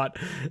it or not.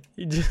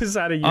 You just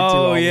had a U2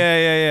 Oh, album.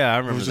 yeah. I It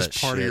remember was that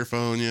just part shit. of your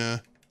phone. Yeah.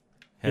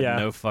 Had Yeah.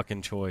 no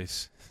fucking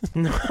choice.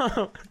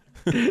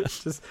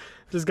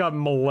 just got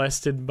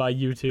molested by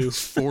U2.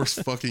 Force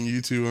fucking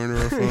U2 onto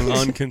our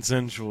phones.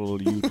 Unconsensual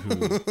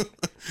YouTube.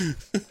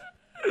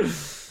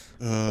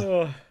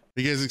 Ugh.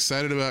 You guys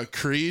excited about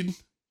Creed?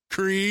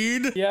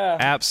 Creed? Yeah.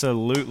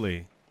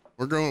 Absolutely.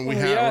 We're going. Oh,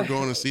 yeah. We're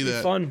going to see It'd be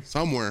that fun.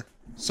 somewhere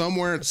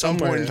at some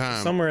point in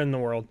time. Somewhere in the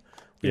world,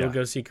 we'll Yeah.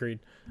 go see Creed.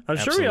 I'm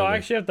sure Absolutely. we'll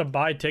actually have to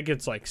buy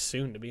tickets like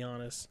soon, to be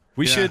honest.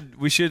 We Yeah.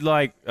 should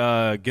like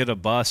get a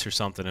bus or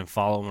something and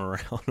follow them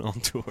around on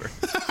tour.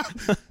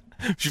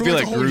 Should For be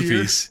like like a whole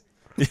year. groupies.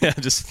 Yeah,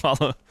 just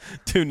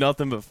do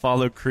nothing but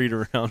follow Creed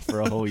around for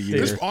a whole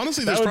year.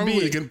 Honestly, That there's would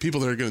probably be- people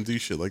that are going to do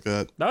shit like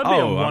that. That would be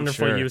a I'm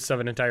wonderful sure. use of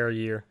an entire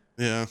year.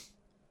 Yeah.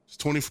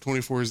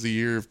 2024 is the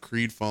year of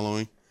Creed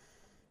following.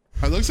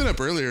 I looked it up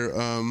earlier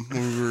when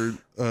we were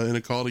in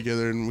a call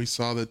together, and we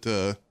saw that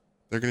they're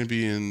going to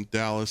be in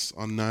Dallas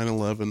on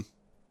 9/11.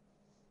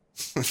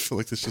 I feel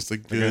like that's just a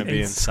They're gonna good.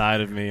 be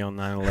inside of me on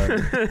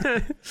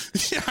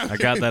 9/11. Yeah, I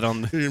got that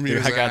on You're gonna be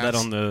his I got that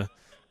ass. on the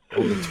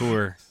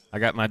tour. I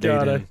got my date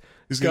God, in.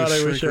 He's going God,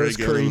 to I wish shrink I was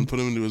ray gun him Creed. and put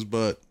him into his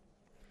butt.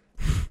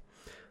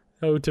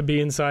 Oh, to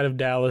be inside of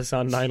Dallas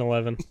on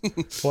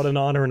 9/11. What an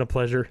honor and a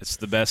pleasure. It's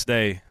the best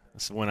day.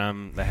 It's when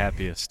I'm the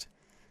happiest.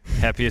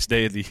 Happiest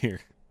day of the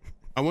year.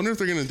 I wonder if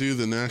they're going to do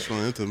the national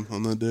anthem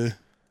on that day.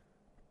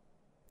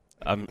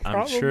 I'm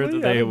Probably, sure that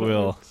I they don't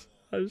know.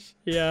 will.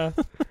 Yeah.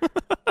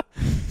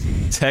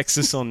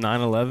 Texas on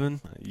 9/11.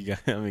 You got.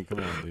 I mean, come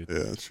on, dude.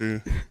 Yeah,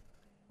 true.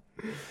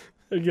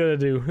 They're gonna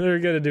do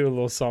a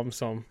little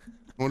something.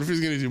 I wonder if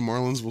he's going to do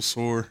Marlins Will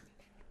Soar.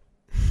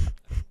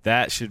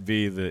 That should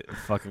be the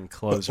fucking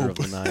closer of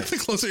the night. The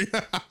closer.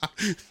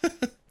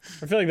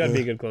 I feel like that'd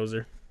be a good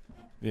closer.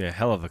 Yeah,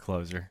 hell of a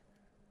closer.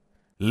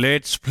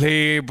 Let's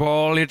play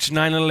ball. It's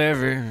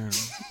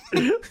 9/11.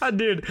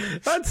 Dude,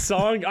 that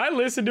song, I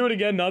listened to it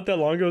again not that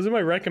long ago. It was in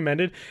my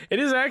recommended. It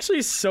is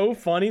actually so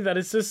funny that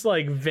it's just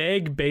like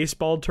vague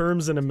baseball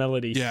terms and a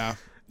melody. Yeah.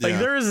 Like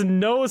there is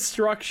no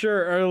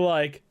structure or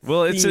like.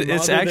 Well, it's theme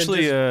other than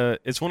actually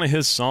just it's one of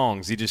his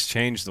songs. He just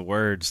changed the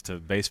words to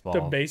baseball.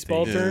 the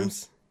baseball theme.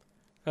 terms.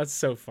 That's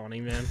so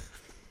funny, man.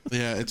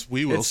 Yeah, it's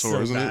We Will It's Soar,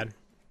 so isn't bad. it?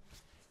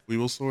 We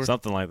Will Soar.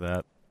 Something like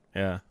that.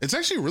 Yeah. It's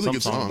actually a really Some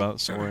good song song. about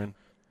soaring.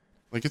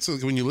 Like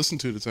when you listen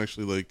to it, it's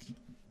actually like it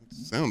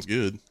sounds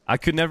good. I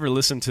could never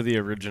listen to the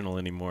original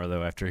anymore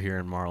though after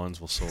hearing Marlins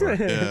Will Soar.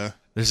 Yeah.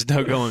 There's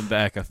no going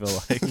back, I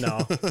feel like.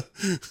 No.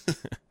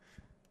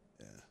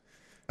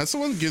 That's the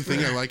one good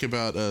thing I like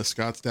about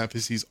Scott Stapp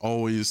is he's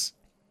always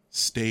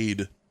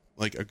stayed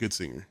like a good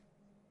singer.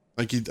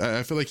 Like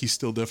I feel like he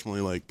still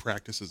definitely like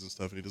practices and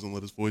stuff, and he doesn't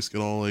let his voice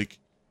get all like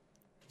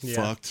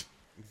fucked.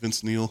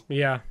 Vince Neil.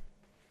 Yeah.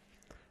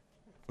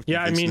 Fucking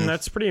Yeah, I Vince mean, Neil.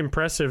 that's pretty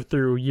impressive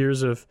through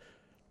years of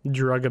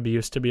drug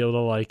abuse to be able to,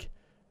 like,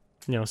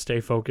 stay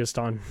focused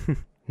on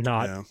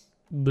not Yeah,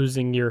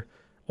 losing your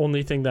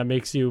only thing that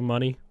makes you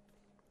money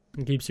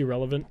and keeps you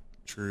relevant.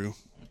 true.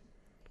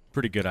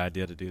 Pretty good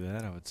idea to do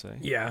that, I would say.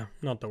 Yeah,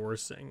 not the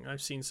worst thing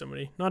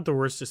not the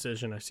worst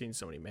decision I've seen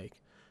somebody make.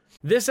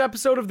 This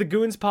episode of the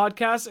Goons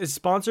Podcast is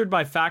sponsored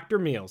by Factor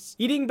Meals.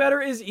 Eating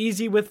better is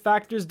easy with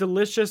Factor's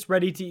delicious,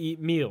 ready-to-eat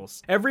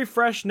meals. Every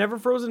fresh,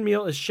 never-frozen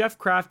meal is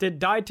chef-crafted,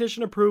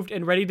 dietitian-approved,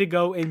 and ready to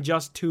go in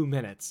just 2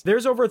 minutes.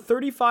 There's over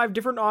 35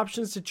 different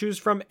options to choose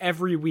from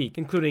every week,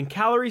 including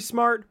Calorie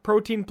Smart,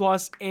 Protein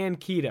Plus, and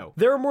Keto.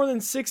 There are more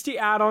than 60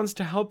 add-ons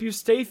to help you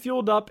stay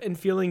fueled up and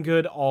feeling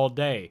good all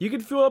day. You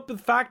can fuel up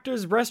with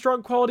Factor's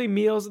restaurant-quality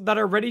meals that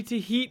are ready to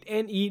heat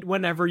and eat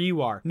whenever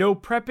you are. No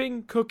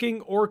prepping,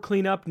 cooking, or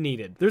cleanup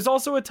needed. There's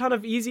also a ton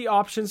of easy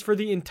options for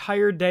the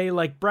entire day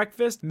like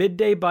breakfast,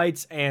 midday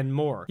bites, and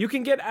more. You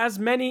can get as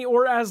many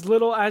or as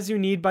little as you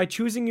need by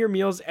choosing your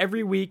meals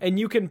every week, and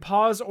you can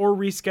pause or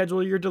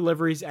reschedule your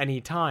deliveries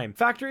anytime.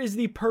 Factor is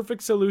the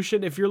perfect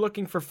solution if you're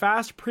looking for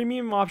fast,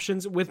 premium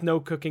options with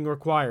no cooking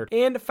required.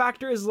 And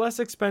Factor is less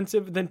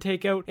expensive than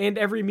takeout, and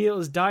every meal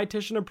is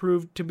dietitian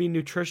approved to be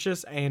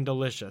nutritious and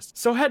delicious.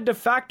 So head to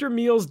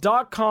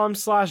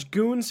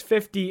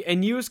factormeals.com/goons50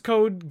 and use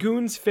code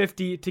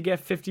goons50 to get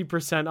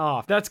 50%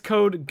 off. That's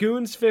code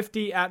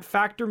goons50 at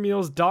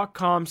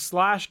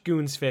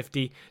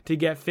factormeals.com/goons50 to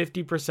get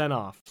 50%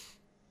 off.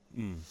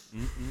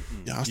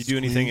 Yeah, You do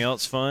anything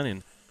else fun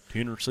in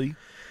Tennessee?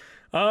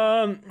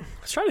 I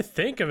was trying to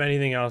think of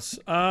anything else.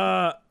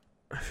 I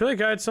feel like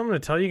I had something to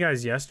tell you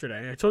guys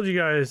yesterday. I told you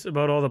guys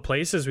about all the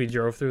places we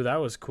drove through. That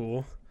was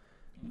cool.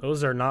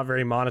 Those are not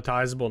very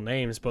monetizable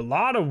names, but a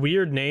lot of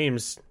weird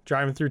names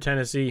driving through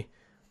Tennessee.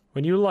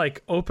 When you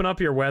like open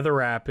up your weather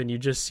app and you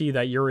just see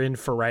that you're in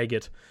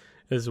Farragut,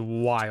 is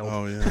wild.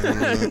 Oh yeah, I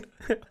remember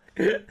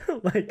that.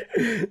 Like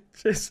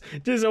just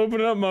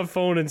opening up my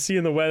phone and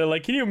seeing the weather.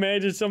 Like, can you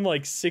imagine some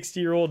like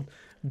 60-year-old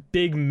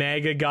big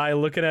MAGA guy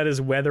looking at his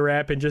weather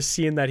app and just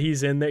seeing that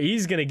he's in there?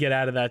 He's gonna get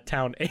out of that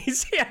town.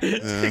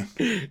 Yeah.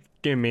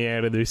 Get me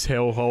out of this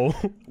hellhole.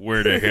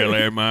 Where the hell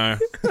am I?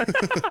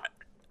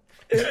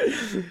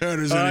 How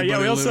does anybody yeah,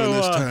 we live in also,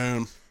 this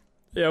town?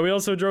 Yeah, we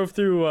also drove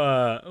through.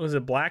 Was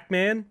it Black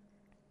Man?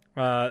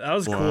 That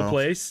was a cool Wow.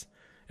 place.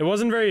 It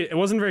wasn't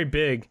very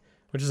big,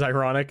 which is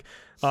ironic.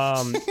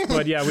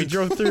 But yeah, we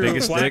drove through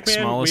Biggest Black dick,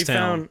 Man. smallest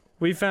town.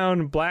 We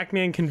found Black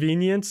Man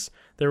Convenience.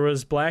 There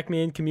was Black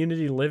Man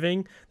Community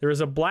Living. There was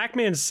a Black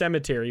Man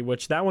Cemetery,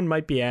 which that one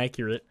might be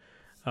accurate.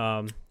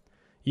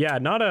 Yeah,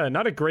 not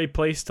a great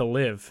place to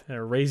live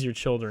or raise your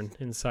children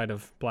inside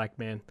of Black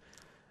Man.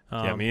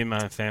 Yeah, me and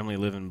my family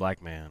live in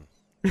Blackman.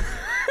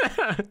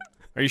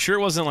 Are you sure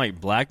it wasn't like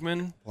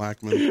Blackman?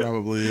 Blackman,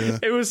 probably. Yeah.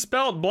 It was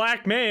spelled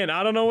Black Man.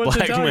 I don't know what to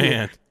tell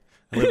Blackman.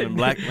 I live in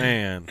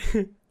Blackman.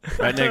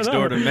 Right next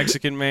door to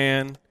Mexican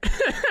Man.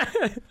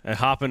 A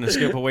hop and a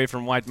skip away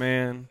from white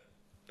man,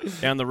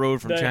 down the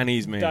road from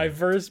Chinese man.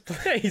 Diverse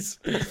place.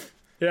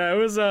 Yeah, it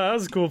was that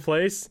was a cool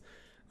place.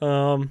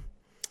 I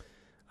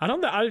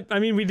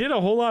mean, we did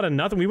a whole lot of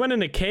nothing. We went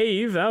in a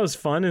cave. That was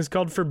fun. It's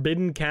called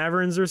Forbidden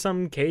Caverns or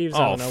something. Caves.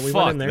 I don't know. We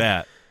fuck went in there.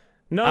 that.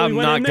 No, I'm we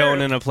went not in there.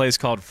 going in a place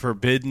called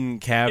Forbidden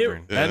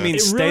Cavern. That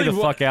means It stay really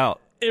the fuck out.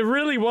 It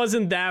really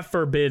wasn't that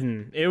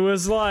forbidden. It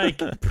was like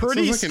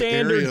pretty Sounds like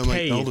standard an area in, like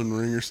cave. Elden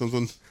Ring or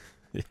something.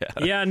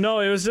 Yeah, no,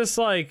 it was just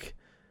like,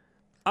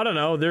 I don't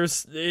know.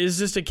 It's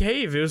just a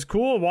cave. It was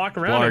cool to walk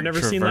around. Blarg I'd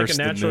never seen like a traversed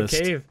the natural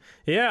mist. cave.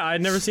 Yeah,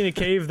 I'd never seen a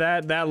cave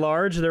that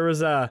large. There was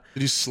Did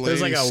you slay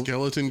There's like a-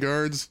 skeleton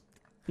guards?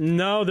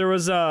 no, there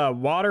was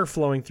water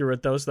flowing through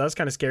it though, so that's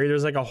kind of scary.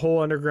 There's like a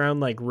whole underground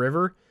like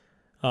river.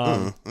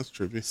 That's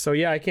trippy. So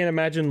yeah, I can't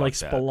imagine like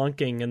that.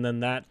 spelunking and then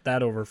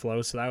that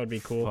overflows. So that would be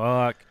cool.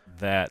 Fuck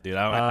that, dude.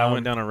 I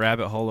went down a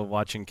rabbit hole of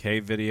watching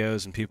cave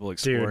videos and people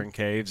exploring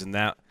caves, and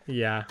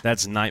Yeah.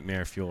 that's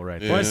nightmare fuel right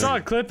there. Well, I saw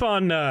a clip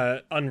on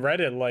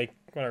Reddit like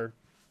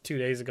 2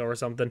 days ago or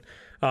something.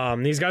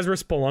 These guys were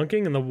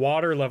spelunking, and the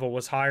water level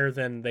was higher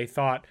than they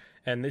thought,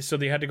 and so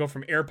they had to go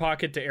from air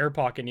pocket to air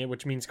pocket,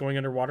 which means going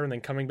underwater and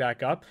then coming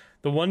back up.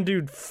 The one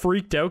dude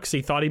freaked out because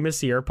he thought he missed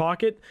the air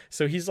pocket,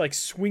 so he's like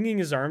swinging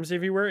his arms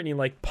everywhere, and he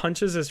like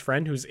punches his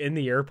friend who's in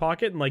the air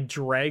pocket and like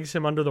drags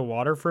him under the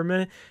water for a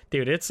minute.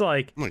 Dude, it's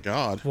like, Oh my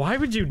god. why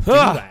would you do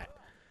that?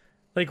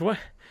 Like, what?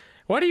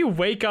 Why do you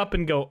wake up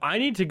and go, I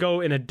need to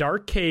go in a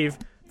dark cave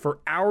for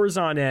hours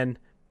on end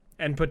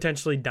and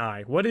potentially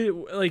die?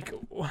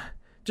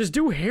 Just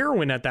do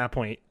heroin at that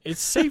point. It's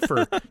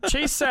safer.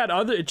 chase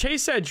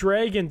that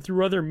dragon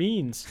through other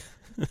means.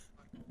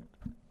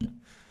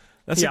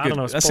 That's Yeah, I a don't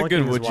know, good. That's a good.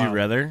 spelunking is Would you wild.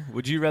 rather?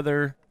 Would you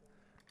rather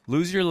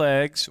lose your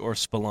legs or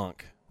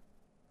spelunk?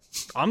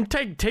 I'm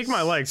take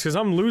my legs because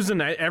I'm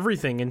losing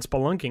everything in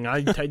spelunking.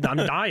 I'm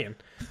dying.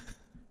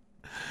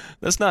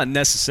 That's not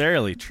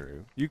necessarily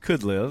true. You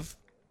could live.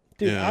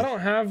 Dude, Yeah. I don't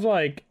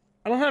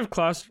have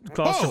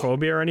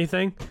claustrophobia or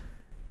anything.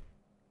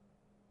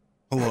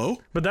 Hello?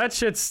 But that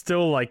shit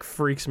still like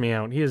freaks me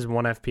out. He is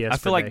 1 FPS. I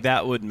feel per like day.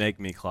 that would make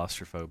me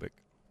claustrophobic.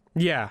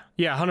 Yeah,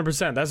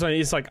 100%. That's why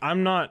it's like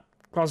I'm not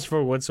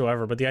claustrophobic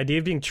whatsoever. But the idea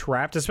of being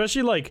trapped,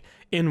 especially like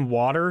in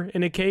water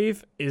in a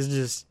cave, is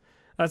just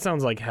that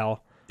sounds like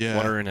hell. Yeah.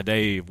 Water in a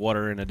Dave.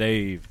 Water in a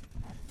Dave.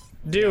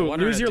 Dude,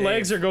 water lose in a your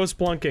legs Dave. or go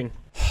splunking.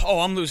 Oh,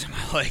 I'm losing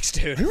my legs,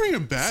 dude. Are you wearing a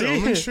Bad See?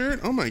 Omen shirt?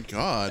 Oh my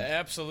god.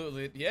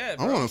 Absolutely. Yeah,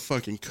 I bro. want to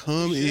fucking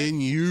come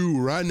in you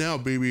right now,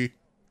 baby.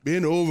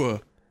 Bend over.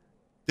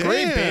 Damn.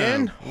 Great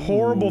band,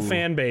 horrible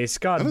fan base.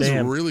 God That is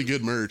damn. really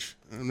good merch.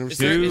 I've never Is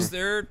seen there, it is before.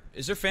 there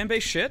is there fan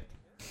base shit?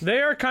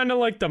 They are kind of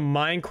like the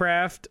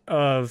Minecraft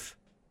of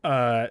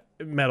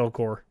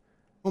metalcore.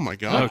 Oh my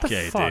god. What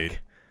Okay, the fuck? dude.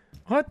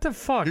 What the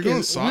fuck? You're going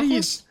What are you-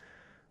 sockless?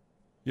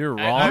 You're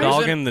I raw was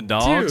dogging the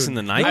dogs Dude,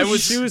 and the those Nike.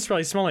 shoes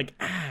probably smell like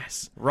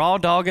ass. Raw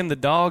dogging the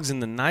dogs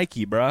and the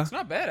Nike, bruh. It's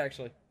not bad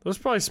actually. Those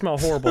probably smell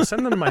horrible.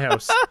 Send them to my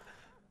house.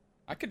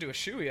 I could do a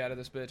shoey out of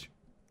this bitch.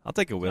 I'll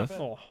take a whiff.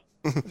 Oh.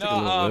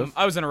 No, whiff.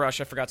 I was in a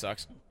rush. I forgot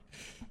socks.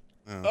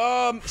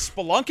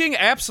 Spelunking?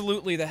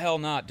 Absolutely the hell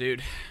not,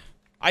 dude.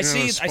 I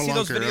see those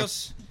spelunker, huh?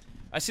 videos.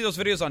 I see those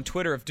videos on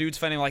Twitter of dudes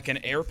finding like an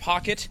air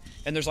pocket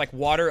and there's like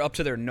water up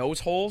to their nose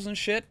holes and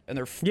shit, and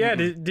they're Yeah,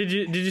 did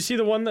you see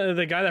the one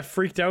the guy that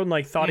freaked out and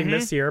like thought he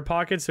missed the air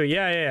pocket? So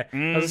yeah.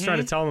 I was just trying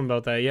to tell him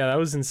about that. Yeah, that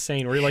was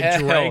insane. Where he like Hell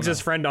drags no.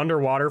 his friend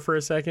underwater for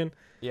a second.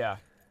 yeah,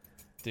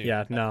 dude.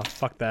 Yeah, no,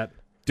 fuck that.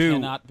 Dude,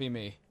 Cannot be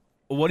me.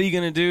 what are you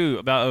going to do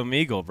about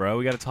Omegle, bro?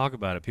 We got to talk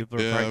about it. People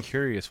are Yeah. probably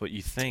curious what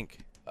you think.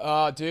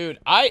 Dude,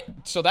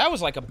 so that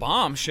was like a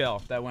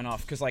bombshell that went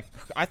off because like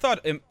I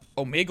thought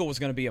Omegle was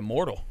gonna be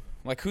immortal.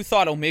 Like who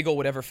thought Omegle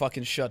would ever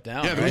fucking shut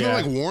down? Yeah, there was Yeah. no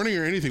like warning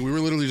or anything. We were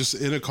literally just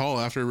in a call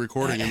after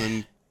recording, and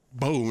then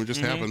boom, it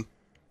just happened.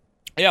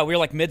 Yeah, we were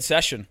like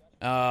mid-session.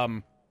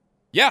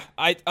 Yeah,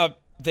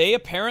 they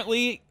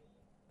apparently,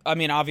 I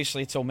mean,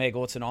 obviously it's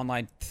Omegle. It's an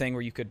online thing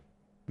where you could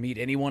meet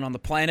anyone on the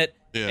planet.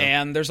 Yeah.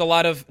 And there's a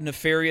lot of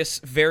nefarious,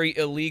 very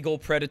illegal,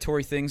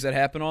 predatory things that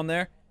happen on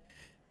there.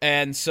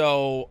 And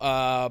so,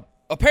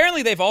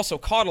 apparently they've also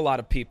caught a lot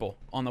of people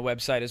on the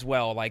website as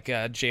well, like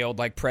jailed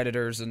like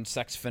predators and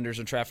sex offenders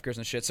and traffickers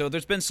and shit. So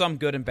there's been some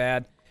good and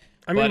bad.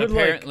 I mean, but would,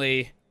 like,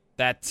 apparently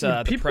that's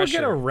the people pressure.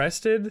 get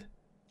arrested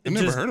I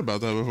never just- heard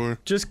about that before.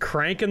 just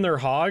cranking their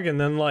hog, and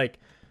then like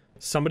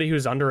somebody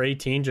who's under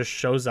 18 just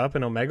shows up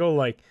in Omegle.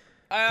 Like,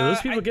 do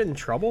those people get in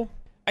trouble?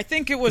 I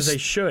think it 'Cause was they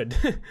should.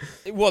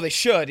 Well, they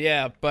should,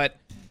 yeah, but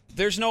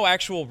there's no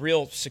actual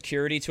real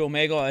security to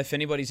Omegle. If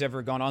anybody's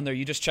ever gone on there,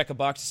 you just check a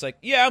box. It's like,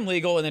 yeah, I'm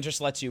legal, and it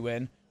just lets you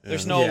in.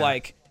 There's no, Yeah.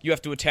 like, you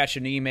have to attach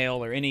an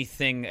email or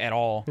anything at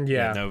all.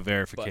 Yeah. No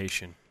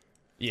verification.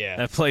 Yeah.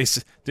 That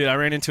place, dude, I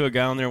ran into a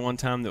guy on there one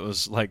time that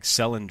was like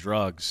selling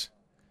drugs.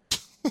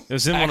 It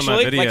was in one of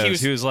my Actually? Like, videos.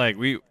 he He was like,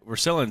 we're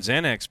selling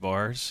Xanax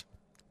bars.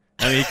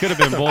 I mean, he could have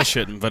been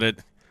bullshitting, but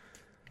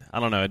I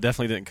don't know. It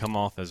definitely didn't come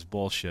off as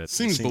bullshit.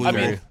 Seems It seemed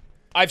believable. very-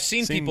 I've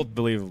seen Seemed people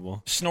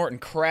believable. snorting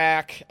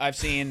crack. I've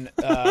seen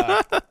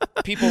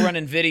people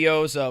running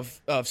videos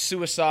of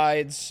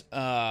suicides.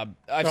 I've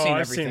seen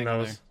everything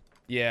on there.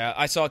 Yeah,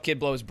 I saw a kid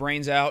blow his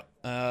brains out.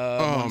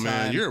 Oh one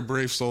man, time. you're a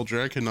brave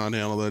soldier. I could not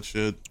handle that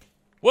shit.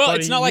 Well, Buddy,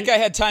 it's not like I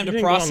had time you to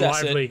didn't go on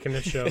process Live it. Leak and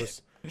it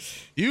shows.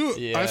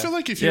 I feel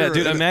like if you're Yeah,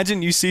 dude,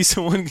 imagine you see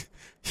someone.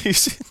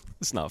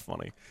 It's not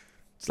funny.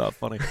 It's not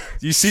funny.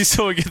 You see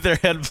someone get their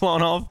head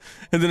blown off,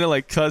 and then it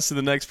like cuts to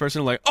the next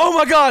person, like, "Oh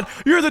my God,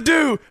 you're the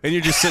dude!" And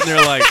you're just sitting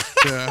there like,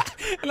 yeah.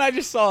 And I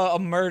just saw a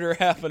murder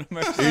happen.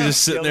 you're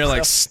just sitting there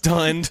like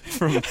stunned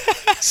from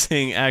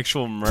seeing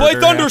actual murder. Play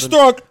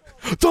Thunderstruck.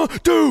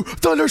 Dude,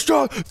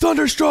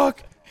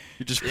 Thunderstruck.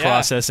 You're just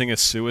processing a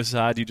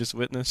suicide you just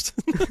witnessed.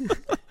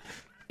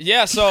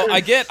 Yeah, so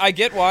I get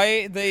why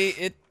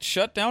it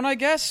shut down, I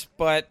guess,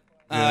 but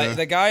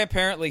the guy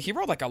apparently he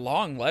wrote like a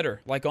long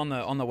letter like on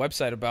the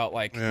website about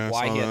like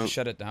why he had to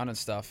shut it down and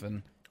stuff.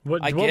 And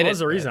What I was get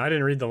the reason? I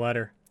didn't read the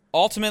letter.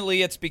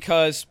 Ultimately, it's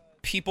because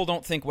people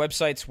don't think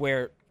websites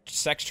where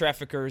sex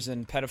traffickers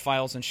and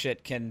pedophiles and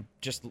shit can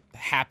just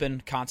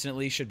happen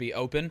constantly should be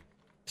open.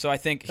 So I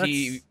think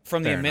he,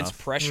 from the immense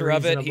pressure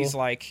of it, he's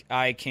like,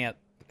 they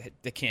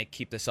can't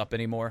keep this up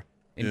anymore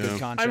in good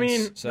conscience. I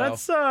mean,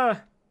 so.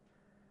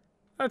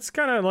 that's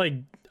kind of like,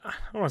 I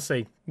don't want to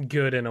say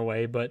good in a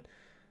way, but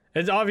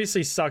it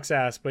obviously sucks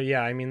ass. But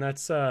yeah, I mean,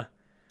 that's Valid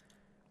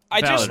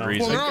reason.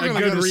 Well, they're all a gonna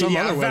good go to some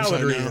other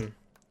valid website reason.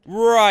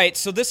 Right.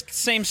 So this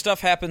same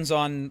stuff happens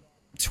on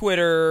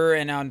Twitter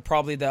and on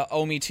probably the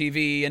Omi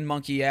TV and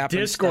Monkey app.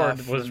 Discord and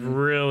stuff, was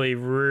really,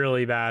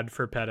 really bad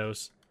for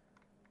pedos.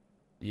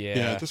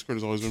 Yeah. Discord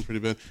has always been pretty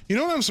bad. You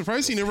know what? I'm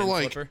surprised he never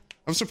like. Flipper.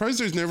 I'm surprised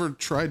there's never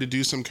tried to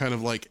do some kind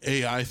of like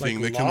AI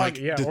thing that can log- like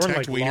yeah, detect or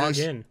like log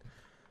wieners. in.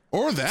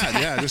 Or that,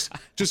 yeah.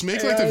 Just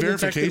make like AI the detected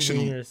verification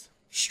wieners.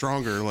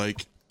 stronger.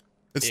 Like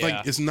it's Yeah.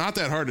 like it's not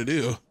that hard to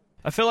do.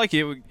 I feel like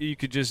you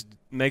could just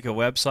make a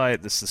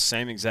website that's the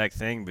same exact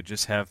thing, but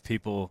just have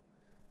people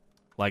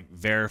like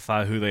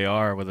verify who they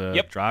are with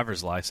a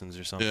driver's license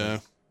or something. Yeah.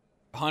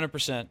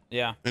 100%.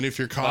 Yeah. And if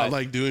you're caught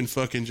like doing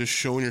fucking just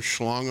showing your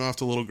schlong off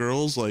to little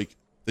girls, like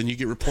then you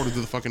get reported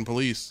to the fucking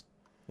police.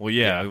 Well,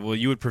 yeah. Well,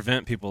 you would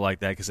prevent people like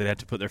that because they'd have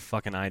to put their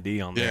fucking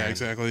ID on there. Yeah,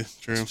 exactly.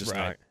 True. It's just Right.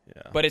 not,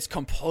 yeah. But it's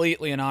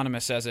completely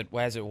anonymous as it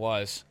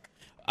was.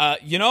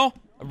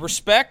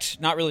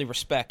 Respect, not really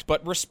respect,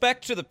 but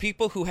respect to the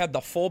people who had the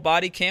full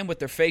body cam with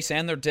their face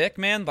and their dick,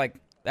 man. Like,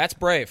 that's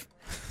brave.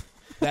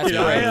 That's Dude,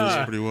 brave.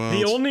 That's pretty wild.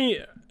 the only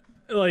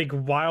like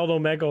wild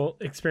Omegle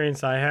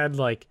experience I had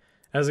like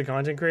as a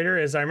content creator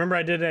is I remember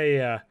I did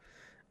a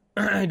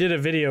I did a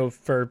video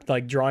for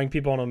like drawing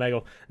people on Omegle.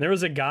 And there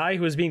was a guy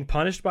who was being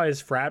punished by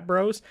his frat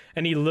bros,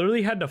 and he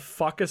literally had to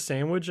fuck a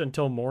sandwich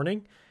until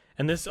morning.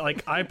 And this,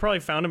 like, I probably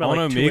found him at On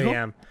like 2 Omegle?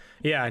 a.m.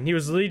 Yeah, and he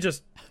was literally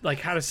just like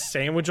had a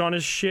sandwich on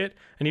his shit,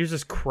 and he was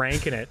just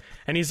cranking it.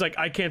 And he's like,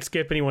 "I can't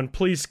skip anyone.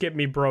 Please skip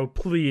me, bro.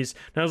 Please."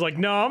 And I was like,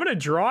 "No, I'm gonna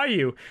draw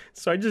you."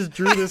 So I just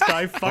drew this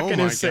guy fucking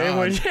my his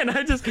sandwich, and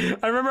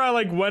I remember I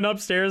like went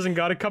upstairs and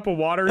got a cup of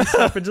water and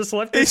stuff, and just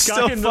left He's this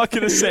guy still in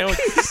fucking a sandwich.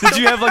 Did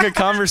you have like a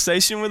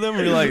conversation with him?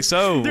 Where you're like,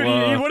 so, Dude,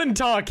 he wouldn't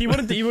talk. He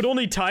wouldn't. He would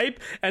only type,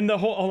 and the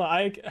whole. Hold on,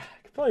 I could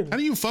probably. How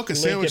do you fuck a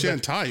sandwich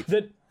and type?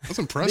 That's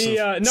impressive.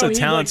 No, a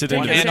talented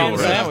individual, right?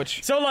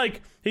 Sandwich. So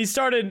like he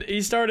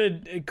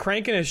started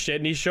cranking his shit,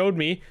 and he showed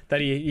me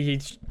that he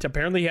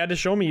apparently he had to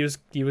show me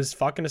he was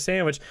fucking a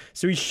sandwich.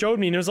 So he showed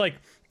me, and it was like,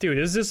 dude,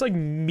 it was this like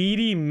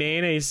meaty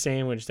mayonnaise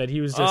sandwich that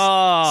he was just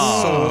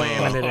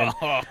slamming it in.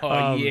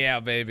 Oh, yeah,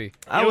 baby.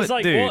 It was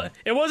like, well,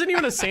 it wasn't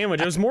even a sandwich.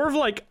 It was more of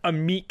like a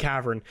meat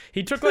cavern.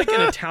 He took like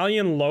an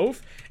Italian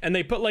loaf, and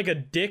they put like a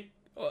dick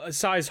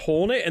size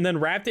hole in it, and then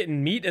wrapped it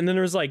in meat, and then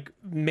there was like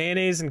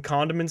mayonnaise and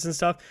condiments and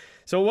stuff.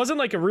 So it wasn't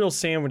like a real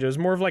sandwich. It was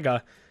more of like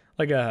a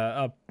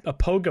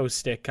pogo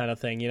stick kind of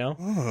thing, you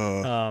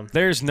know?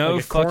 There's no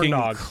like a corn fucking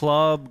dog.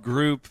 club,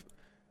 group,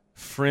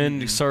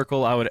 friend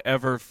circle I would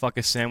ever fuck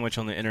a sandwich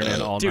on the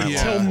internet all Dude, night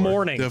till long.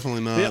 morning.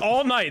 Definitely not. Yeah,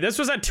 all night. This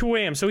was at 2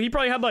 a.m. So he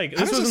probably had like, this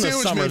How was does in a the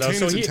sandwich summer though. maintain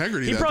So its he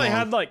integrity that probably long?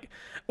 had like,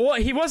 well,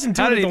 he wasn't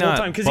How doing did it he the whole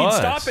not time because buzz? he'd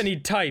stop and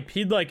he'd type.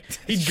 He'd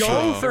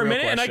go for a Real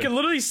minute, and I question. could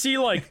literally see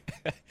like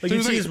So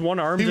you'd see his one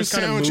arm he was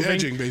just kind of sandwich moving.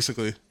 edging,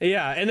 basically.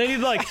 Yeah, and then he'd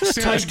like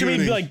Sandwich touch me,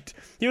 and gooning. be like,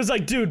 he was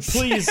like, "Dude,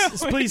 please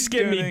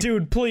skip me, gooning.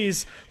 dude,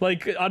 please.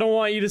 Like, I don't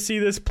want you to see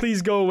this.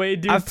 Please go away,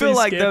 dude." I feel please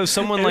like skip." though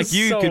someone It like was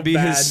you so could be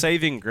bad. his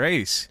saving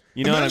grace.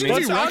 You know Imagine what I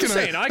if mean? he That's what I'm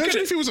saying. I Imagine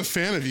could've- if he was a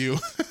fan of you.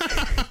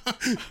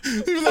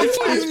 He'd be like,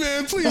 please,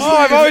 man, please. Oh,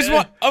 I've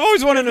man."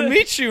 always wanted to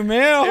meet you,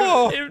 man.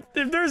 Oh.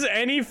 If there's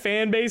any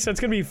fan base that's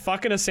gonna be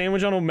fucking a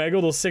sandwich on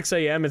Omegle till 6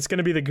 a.m., it's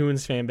gonna be the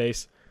Goons fan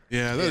base.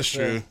 Yeah, that is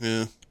true.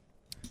 Yeah.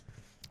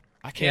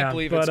 I can't Yeah,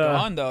 believe but, it's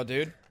gone, though,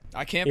 dude.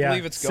 I can't Yeah,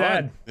 believe it's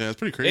sad. gone. Yeah, it's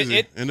pretty crazy.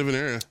 It- End of an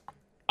era.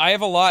 I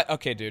have a lot.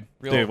 Okay, dude.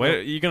 Dude, wait,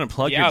 are you gonna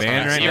plug Yeah, I your was band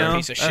gonna right say you're a now?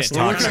 piece of That's shit.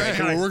 We're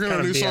toxic. working on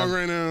a new kinda song BM.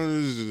 right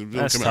now.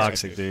 It'll That's come out.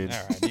 toxic, dude. All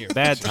right, you're-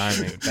 Bad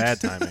timing.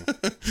 Bad timing.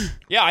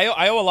 Yeah,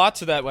 I owe a lot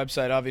to that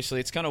website. Obviously,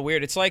 it's kind of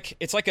weird. It's like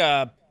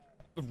a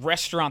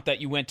restaurant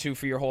that you went to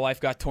for your whole life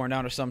got torn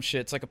down or some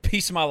shit. It's like a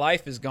piece of my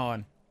life is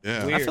gone.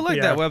 Yeah. Weird. I feel like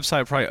Yeah. that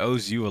website probably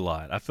owes you a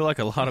lot. I feel like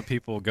a lot of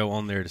people go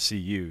on there to see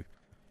you.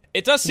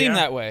 It does seem Yeah.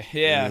 that way.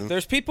 Yeah. Yeah.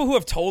 There's people who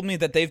have told me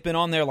that they've been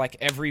on there like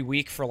every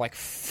week for like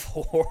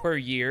 4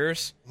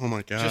 years Oh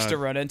my god. just to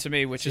run into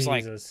me, which is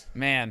like, Jesus.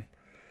 man,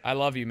 I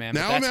love you, man. but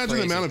Now that's imagine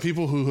crazy. the amount of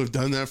people who have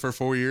done that for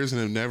 4 years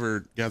and have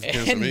never got the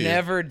chance to And meet you.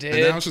 never did.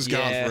 And now it's just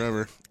gone Yeah.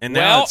 forever. And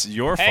Well, now it's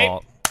your hey,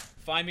 fault.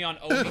 Find me on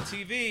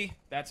OBTV.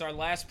 That's our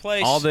last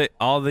place. All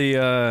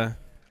the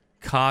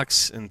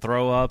cocks and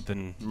throw up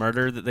and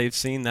murder that they've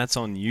seen, that's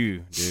on you,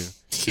 dude.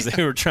 Because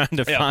they were trying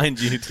to find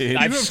you, dude. You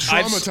have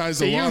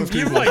traumatized a lot of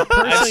You've people. like I've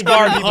personally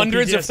scarred given people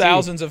hundreds of PTSD.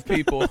 thousands of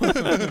people.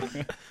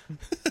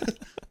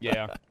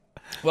 Yeah.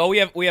 Well, we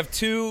have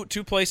two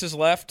places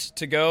left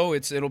to go.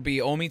 It'll be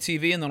Omi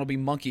TV and then it'll be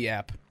Monkey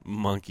App.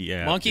 Monkey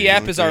app. Monkey dude.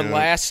 App is our Monkey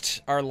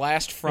App.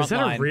 last front Is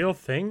that line. a real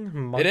thing?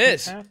 Monkey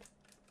is. App?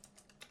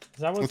 Is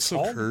that what That's it's so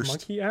called? cursed.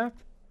 Monkey app?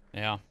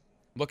 Yeah.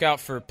 Look out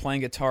for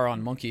playing guitar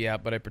on Monkey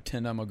App, but I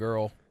pretend I'm a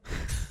girl.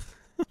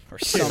 Or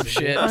some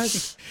shit.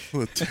 What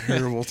What a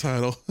terrible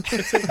title. do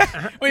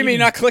you mean,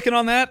 not clicking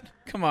on that?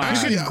 Come on.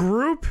 Actually, yeah.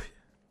 Group?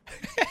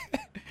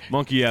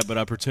 Monkey app, but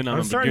I pretend I'm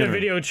I'm a starting a beginner.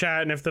 video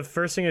chat, and if the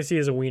first thing I see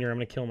is a wiener, I'm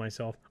gonna kill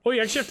myself. Oh,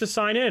 you actually have to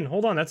sign in.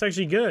 Hold on, that's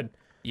actually good.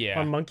 Yeah.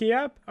 On Monkey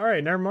app? All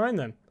right, never mind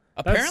then.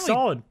 That's Apparently,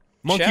 solid.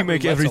 Monkey Chat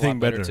make Roulette's a lot everything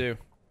better. too.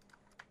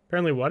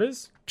 Apparently, what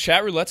is?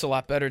 Chat Roulette's a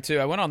lot better too.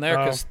 I went on there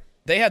Oh. because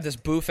they had this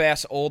boof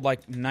ass old like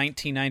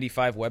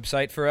 1995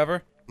 website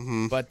forever.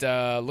 But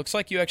looks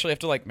like you actually have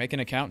to like make an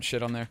account and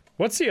shit on there.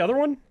 What's the other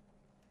one?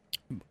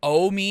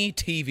 Omi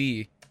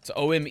TV. It's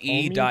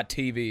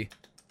OME.TV.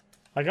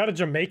 I got a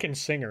Jamaican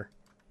singer.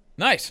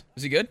 Nice.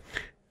 Is he good?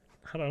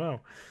 I don't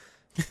know.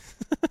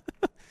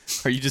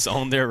 Are you just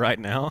on there right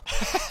now?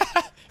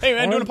 Hey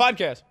man, doing a What?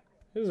 podcast.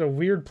 This is a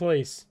weird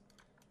place.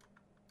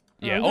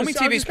 Yeah, I'm Omi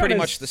just- I'm TV is just pretty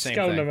kinda much the same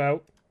scouting thing. them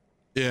out.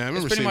 Yeah, I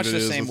remember It's pretty seeing much the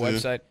videos same with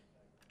you.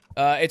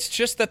 website. It's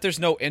just that there's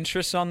no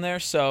interest on there,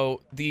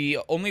 so the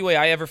only way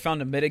I ever found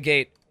to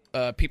mitigate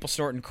people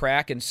snorting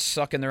crack and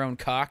sucking their own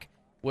cock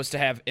was to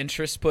have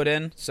interest put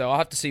in, so I'll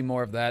have to see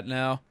more of that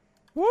now.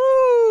 Woo!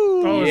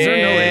 Oh, is there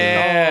no?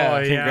 Yeah. Oh,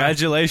 yeah.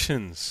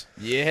 Congratulations.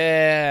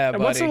 Yeah, And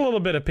buddy. what's a little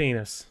bit of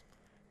penis?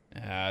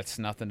 It's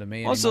nothing to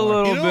me What's a anymore.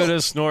 little You know- bit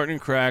of snorting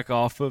crack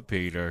off of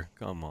Peter?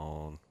 Come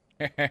on.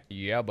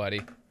 Yeah,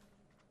 buddy.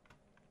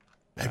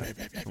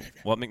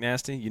 What,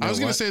 McNasty? You know I was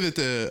what? going to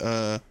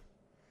say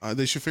that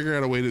they should figure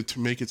out a way to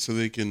make it so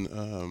they can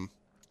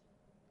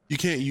you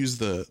can't use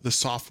the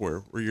software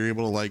where you're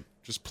able to like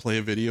just play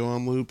a video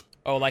on loop.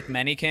 Oh, like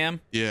Manycam?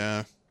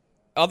 Yeah.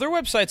 Other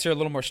websites are a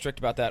little more strict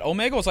about that.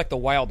 Omegle is like the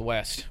Wild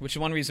West, which is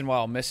one reason why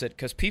I'll miss it,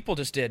 because people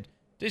just said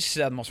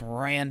the most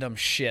random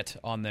shit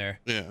on there.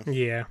 Yeah.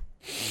 Yeah.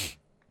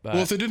 But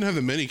Well, if they didn't have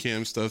the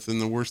Manycam stuff, then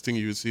the worst thing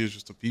you would see is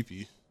just a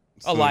pee-pee.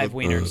 a live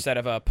wiener instead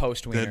of a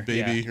post wiener. Dead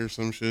baby or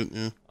some shit,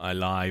 yeah. A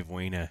live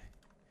wiener.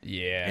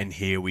 Yeah. And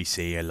here we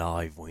see a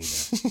live wiener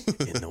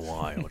in the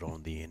wild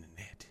on the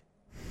internet.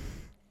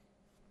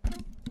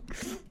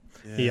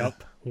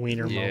 Yep.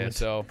 Wiener Yeah, moment.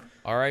 so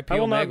R.I.P. I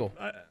will not. Omegle.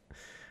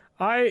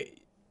 I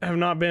have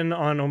not been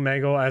on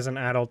Omegle as an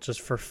adult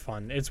just for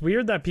fun. It's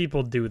weird that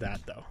people do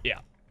that though. Yeah.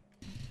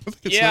 I think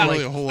it's Yeah, not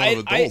really like, a whole lot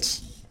of I-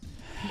 adults.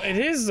 It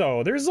is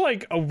though. There's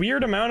like a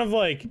weird amount of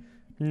like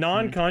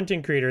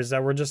non-content creators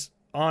that were just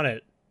on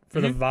it for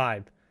the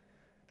vibe.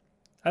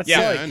 That's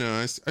Yeah, like I know.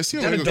 I see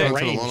kinda Omegle content a lot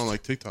deranged. on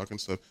like TikTok and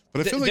stuff.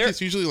 But I feel like They're-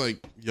 it's usually like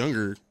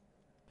younger,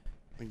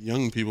 like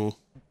young people.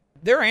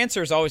 Their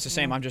answer is always the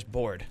same. I'm just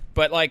bored.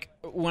 But like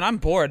when I'm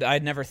bored,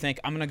 I'd never think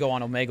I'm gonna go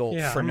on Omegle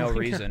Yeah, for I'm no like-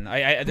 reason.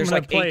 There's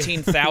gonna like play-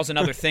 18,000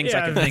 other things I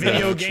yeah, can think of.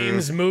 video True.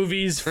 games,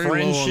 movies, Very low on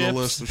the friendships.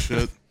 list of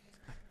shit.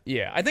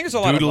 Yeah, I think there's a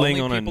lot Doodling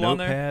of on lonely a people on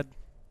there. notepad.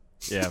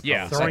 Yeah.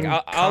 Yeah, it's probably.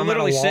 like Throwing I'll cum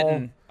literally at a sit wall.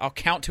 and I'll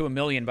count to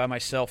 1,000,000 by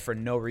myself for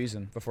no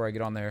reason before I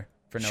get on there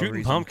for no Shooting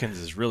reason. pumpkins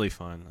is really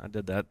fun. I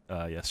did that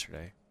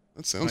yesterday.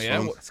 That sounds Oh, yeah?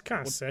 fun. Well, It's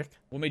kind of sick.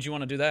 What made you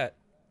want to do that?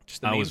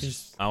 Just the I memes?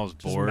 was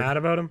Just bored. mad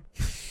about him.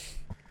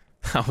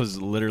 I was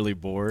literally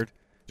bored.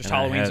 Just and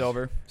I Halloween's had-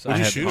 over. So What'd I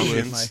you had shoot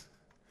pumpkins. with?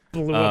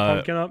 Blew a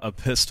pumpkin up. A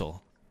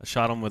pistol. I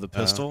shot him with a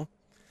pistol,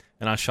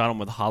 and I shot him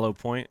with hollow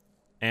point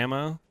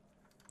ammo,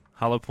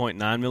 hollow point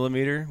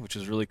 9mm, which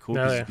is really cool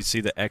Oh, because yeah. you can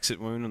see the exit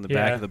wound on the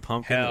back Yeah. of the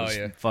pumpkin. Hell it was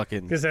yeah.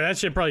 fucking Because that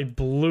shit probably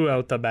blew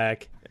out the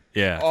back.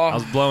 yeah. Oh. I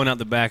was blowing out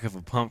the back of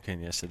a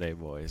pumpkin yesterday,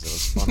 boys. It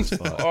was fun as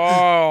fuck.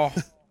 Oh,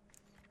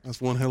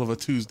 That's one hell of a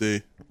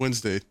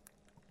Wednesday.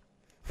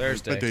 My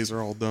Thursday. days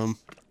are all dumb.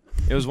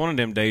 It was one of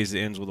them days that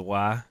ends with a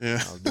Y.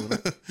 Yeah. I was doing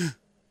it.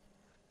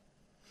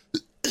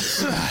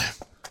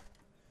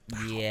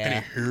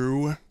 Yeah.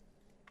 Anywho.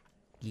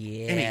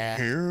 Yeah.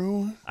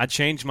 Anywho. I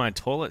changed my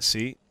toilet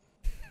seat.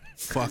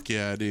 Fuck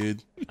yeah,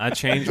 dude. I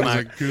changed That was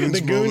my. a goons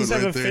The goons moment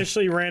have right there.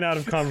 officially ran out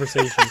of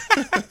conversation.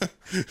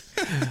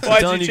 Why'd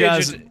telling you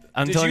guys, change it?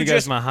 I'm Did telling you you guys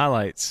just- my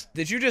highlights.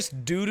 Did you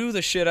just doo-doo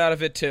the shit out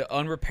of it to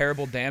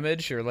unrepairable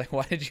damage, or like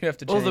why did you have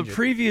to change Well, the it?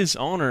 previous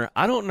owner,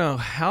 I don't know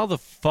how the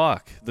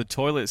fuck the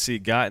toilet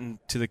seat got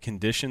into the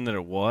condition that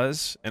it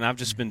was, and I've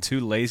just been too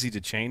lazy to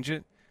change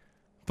it.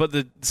 But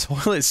the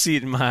toilet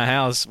seat in my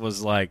house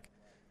was like,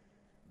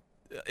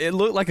 It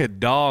looked like a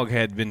dog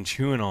had been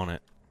chewing on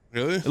it.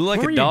 Really? It looked like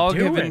What a were dog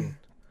you had doing? been.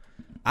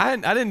 I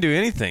didn't do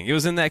anything. It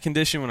was in that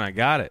condition when I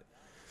got it.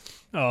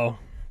 Oh,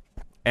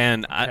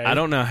 And Okay. I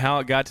don't know how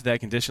it got to that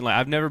condition. Like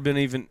I've never been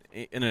even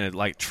in a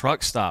like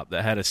truck stop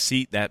that had a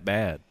seat that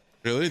bad.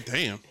 Really?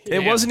 Damn.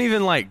 It wasn't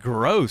even like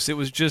gross. It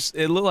was just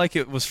it looked like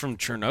it was from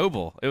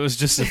Chernobyl. It was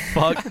just a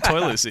fucked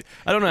toilet seat.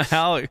 I don't know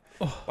how Like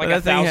that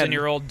a thing had-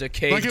 1,000-year-old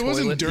decayed Like it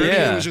wasn't toilet. dirty.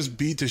 Yeah. It was just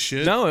beat to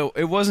shit. No,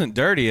 it wasn't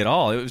dirty at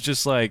all. It was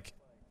just like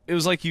it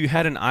was like you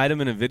had an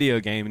item in a video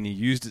game and you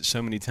used it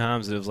so many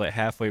times that it was like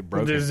halfway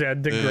broken. just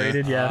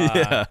degraded. Yeah,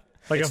 yeah.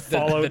 like a The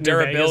Fallout New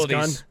Vegas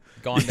gun. durability's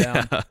gone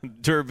down.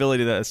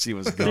 Durability of that seat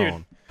was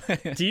gone.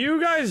 Do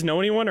you guys know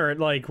anyone or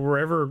like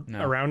wherever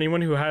around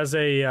anyone who has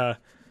a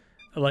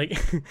like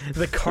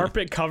the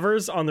carpet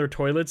covers on their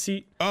toilet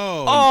seat?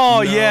 Oh. Oh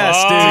no. yes,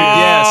 dude.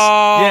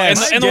 Oh,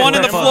 Yes. and the Get one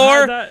on the fuck-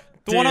 floor? That-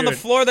 The one on the dude,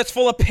 floor that's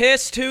full of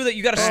piss too that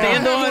you got to I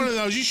stand have one on. of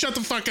those. You shut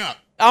the fuck up.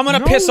 I'm gonna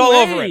No piss all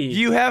over way. it.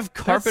 You have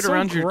carpet That's so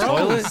around your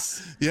gross.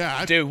 toilet?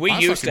 Yeah. Dude, we I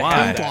used to fucking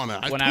have poop that on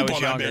it. when poop I was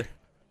on that younger. bitch.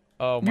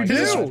 Oh my You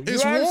god. do.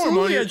 It's You warm on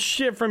absolutely your- get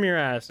shit from your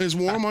ass. It's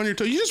warm on your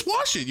toe. You just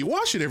wash it. You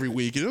wash it every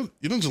week. You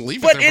don't just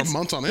leave But it there it's- for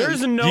months on end.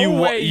 There's no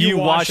way you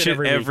wash it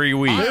every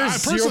week. week.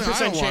 There's personally, 0% I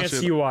don't chance wash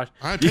it. you wash.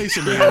 I pay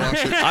somebody to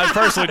wash it. I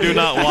personally do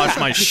not wash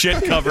my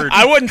shit covered.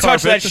 I wouldn't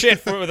touch carpet. that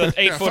shit with an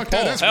 8-foot Fuck pole.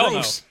 that. That's Hell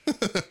gross.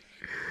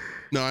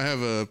 No, I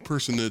have a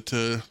person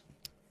that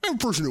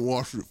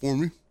washes it for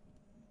me.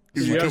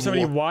 You have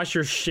somebody wash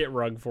your shit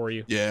rug for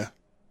you. Yeah.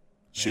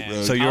 Shit Man.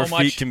 rug. So your How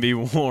much- feet can be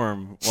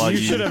warm while You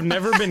you should have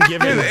never been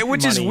given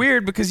Which is money.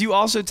 weird because you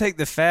also take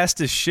the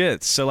fastest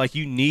shits. So like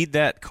you need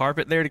that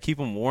carpet there to keep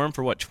them warm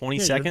for what 20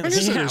 Yeah, I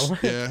seconds? guess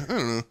Yeah. yeah, I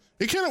don't know.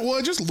 It kind of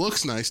it just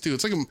looks nice too.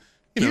 It's like You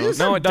know. just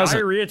No, have it doesn't.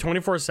 diarrhea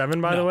 24/7.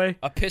 By the way,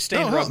 A piss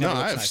stained No, rug never I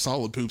looks have nice.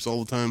 solid poops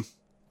all the time.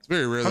 It's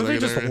very rare how that do I they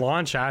get just diarrhea.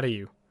 launch out of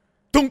you?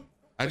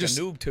 I just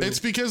noob tube. it's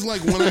because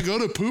like when I go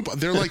to poop,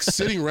 they're like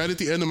sitting right at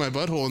the end of my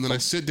butthole, and then I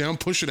sit down,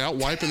 push it out,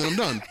 wipe, and then I'm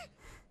done.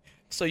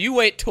 So you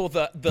wait till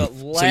the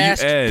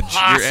last edge. You're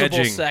possible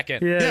edging.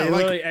 second. Yeah, Yeah, you're like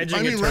literally edging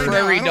I mean, a right turd. now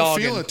I Prairie don't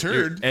dogging. feel a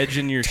turd.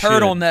 Edging your shit.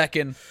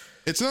 Turtlenecking.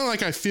 It's not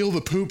like I feel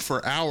the poop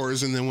for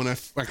hours, and then when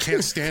I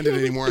can't stand it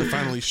anymore, I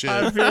finally I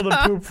shit. feel the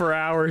poop for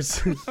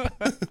hours.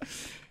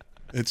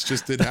 It's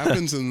just it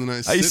happens, and then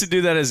I sit. I used to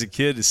do that as a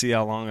kid to see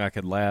how long I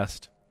could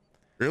last.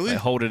 Really? I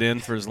hold it in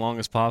for as long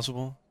as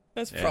possible.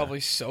 That's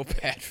probably so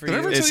bad for Did I you.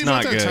 ever It's tell you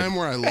about not that good. time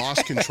where I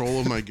lost control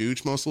of my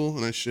gooch muscle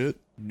and I shit?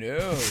 No.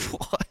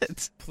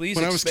 What? Please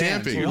When I was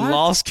expand. camping. You What?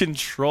 lost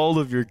control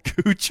of your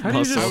gooch How do you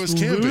muscle. I was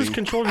just lose camping.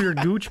 control of your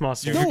gooch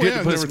muscle? You forget to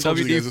I've put never some told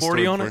you guys this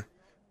WD-40 on story it?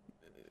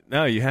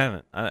 No, you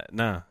haven't.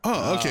 No.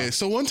 Oh, okay.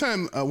 So one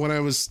time when I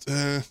was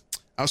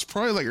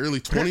probably like early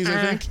 20s,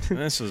 I think.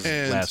 This was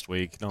And last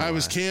week. Don't I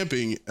was lie.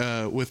 camping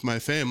with my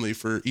family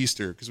for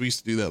Easter because we used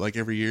to do that like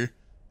every year.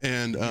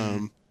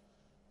 And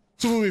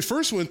so when we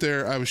first went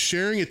there, I was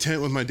sharing a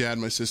tent with my dad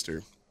and my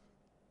sister.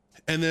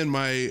 And then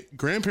my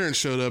grandparents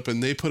showed up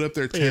and they put up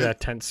their Yeah, tent. that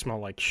tent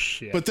smelled like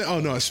shit. But oh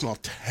no, it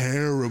smelled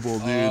terrible,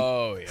 dude.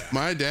 Oh, yeah.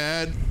 My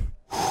dad,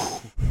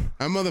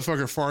 that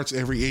motherfucker farts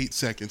every 8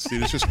 seconds,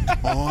 dude. It's just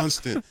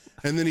constant.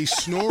 And then he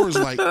snores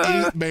like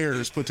 8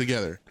 bears put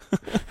together.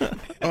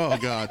 Oh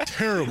god,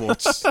 terrible.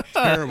 It's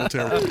terrible.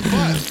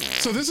 But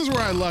so this is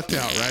where I lucked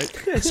out,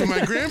 right? So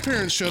my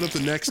grandparents showed up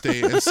the next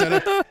day and set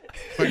up.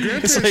 My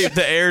grandparents. It's like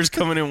the air's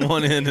coming in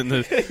one end and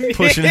the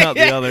pushing out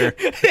the other.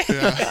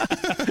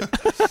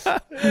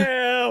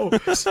 Ew.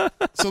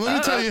 So let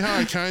me tell you how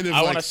I kind of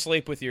I want like to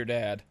sleep with your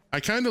dad. I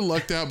kind of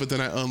lucked out, but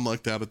then I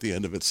unlucked out at the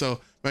end of it. So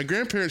my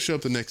grandparents showed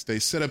up the next day,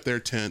 set up their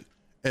tent,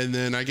 and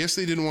then I guess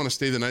they didn't want to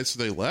stay the night,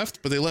 so they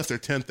left, but they left their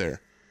tent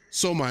there.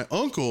 So my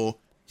uncle,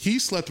 he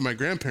slept in my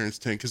grandparents'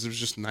 tent because it was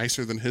just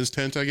nicer than his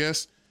tent, I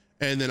guess.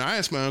 And then I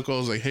asked my uncle, I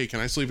was like, hey, can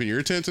I sleep in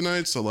your tent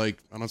tonight? So like,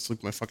 I don't sleep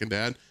with my fucking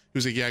dad. He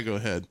was like, yeah, go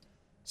ahead.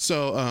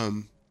 So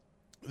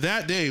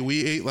that day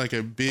we ate like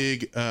a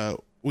big,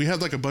 we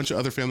had like a bunch of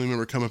other family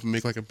members come up and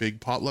make like a big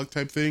potluck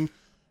type thing,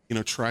 you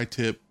know,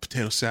 tri-tip,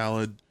 potato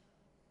salad,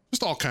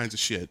 just all kinds of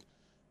shit.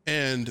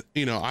 And,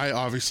 you know, I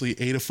obviously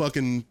ate a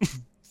fucking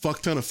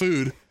fuck ton of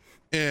food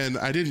and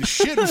I didn't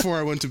shit before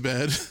I went to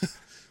bed.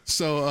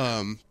 So,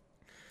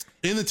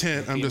 in the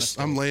tent,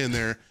 I'm laying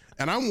there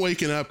and I'm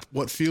waking up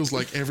what feels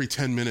like every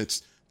 10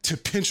 minutes to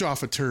pinch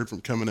off a turd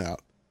from coming out.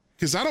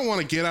 Cause I don't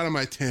want to get out of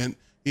my tent.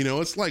 You know,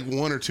 it's like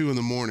 1 or 2 in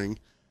the morning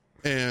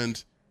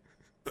and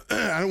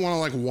I don't want to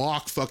like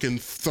walk fucking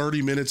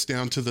 30 minutes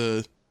down to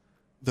the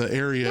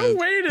area. No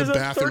way, the is a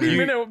bathroom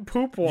 30-minute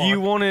poop walk.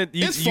 You wanted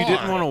It's you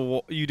didn't far.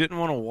 want to you didn't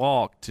want to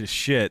walk to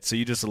shit, so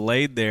you just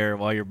laid there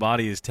while your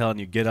body is telling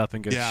you get up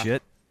and go Yeah.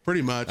 shit.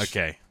 Pretty much.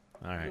 Okay,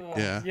 all right.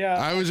 Yeah. Yeah,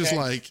 I was just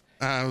okay. like,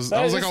 I was That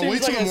like, just I'll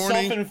wait seems till like the a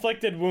morning.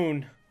 self-inflicted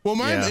wound. Well,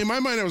 Yeah. in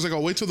my mind, I was like,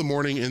 I'll wait till the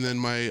morning and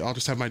then I'll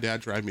just have my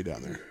dad drive me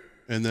down there.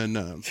 And then,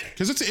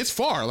 cause it's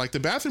far. Like the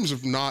bathrooms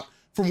are not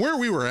from where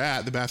we were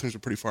at. The bathrooms are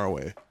pretty far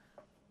away.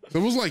 So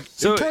it was like,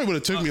 it probably would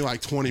have took me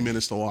like 20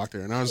 minutes to walk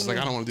there. And I was just like,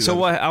 I don't want to do that.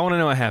 So I want to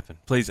know what happened,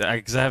 please,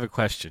 because I have a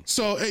question.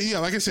 So, yeah,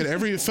 like I said,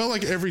 it felt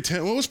like every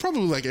 10, well, it was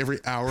probably like every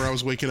hour I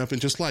was waking up and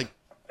just like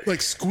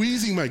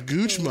squeezing my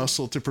gooch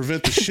muscle to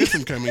prevent the shit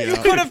from coming out.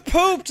 You could have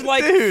pooped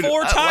like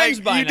 4 times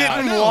by you now.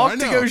 didn't walk to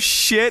go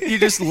shit. You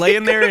just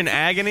laying there in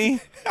agony.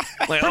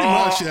 Like, Pretty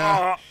much,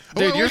 yeah.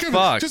 Dude, you're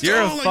fucked. Just,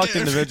 You're a like, fucked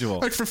individual.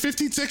 Like for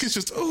 15 seconds,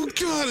 just oh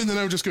god, and then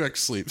I would just go back to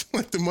sleep.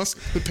 Like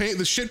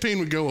the shit pain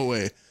would go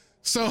away.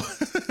 So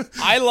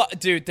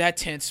dude, that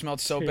tent smelled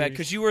so bad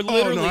because you were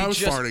literally I was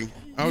just farting.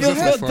 I was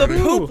definitely the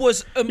farting. poop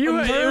was It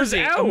was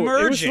out.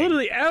 emerging. It was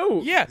literally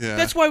out. Yeah,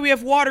 that's why we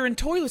have water in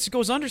toilets. It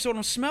goes under so it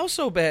don't smell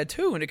so bad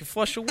too, and it can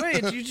flush away.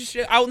 And you just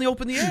out in the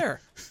open air.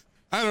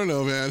 I don't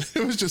know, man. I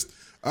was just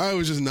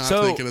not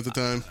thinking at the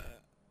time.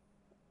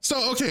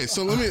 So okay,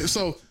 so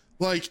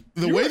like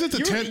the way that the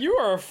tent. You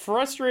are a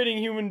frustrating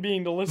human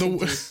being to listen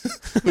to.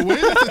 The way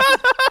that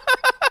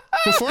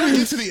before I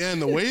get to the end,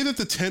 the way that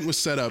the tent was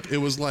set up, it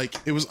was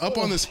up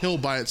on this hill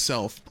by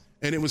itself,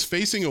 and it was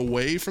facing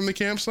away from the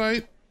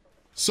campsite.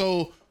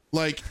 So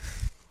when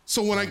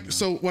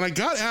I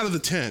got out of the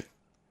tent,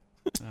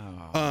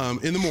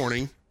 in the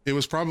morning, it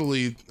was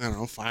probably, I don't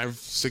know, 5,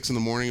 6 in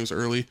the morning. It was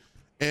early,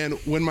 and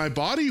when my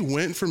body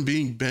went from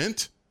being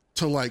bent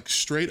to like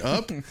straight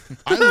up,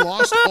 I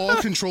lost all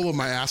control of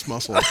my ass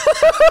muscle.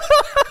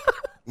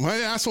 My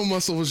asshole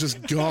muscle was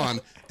just gone,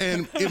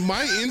 and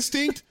my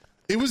instinct.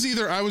 It was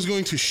either I was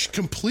going to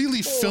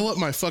completely fill up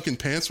my fucking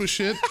pants with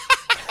shit,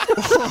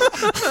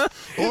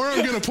 or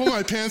I'm going to pull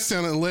my pants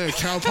down and lay a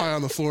cow pie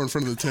on the floor in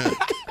front of the tent.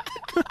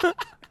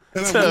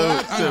 And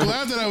I'm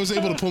glad that I was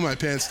able to pull my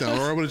pants down,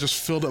 or I would have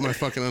just filled up my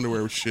fucking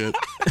underwear with shit.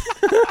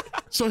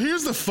 So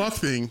here's the fuck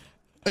thing.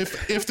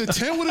 If the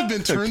tent would have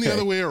been turned the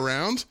other way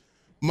around,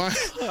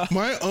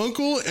 my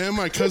uncle and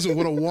my cousin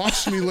would have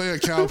watched me lay a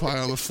cow pie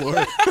on the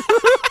floor.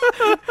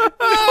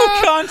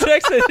 No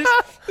context.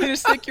 They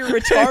just think you're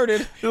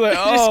retarded. You're like,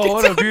 oh,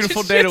 what a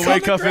beautiful day to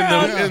wake up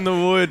in the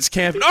woods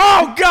camping.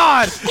 Oh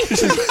God!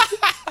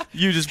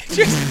 You just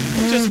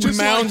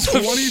mounds like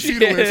of 20 shit.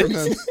 feet away from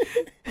them,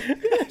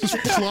 just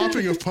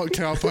plopping a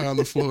cow pie on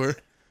the floor.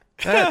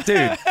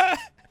 Dude.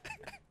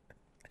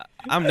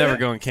 I'm never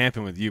going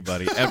camping with you,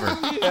 buddy, ever.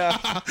 Yeah.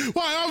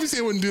 Well, obviously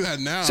I wouldn't do that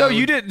now. So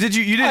you didn't that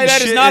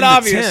shit is not in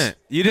obvious. the tent.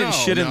 You didn't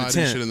shit in the I tent.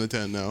 didn't shit in the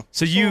tent, no.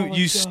 So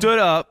you stood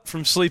up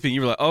from sleeping.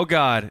 You were like, oh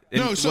God.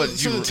 And No, so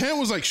the tent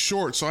was like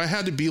short, so I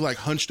had to be like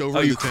hunched over.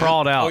 Oh, you the tent.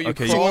 crawled out. Oh, you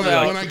okay. crawled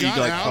out. When I got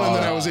out and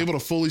then I was out. able to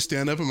fully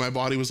stand up and my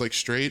body was like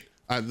straight,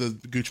 the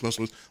gooch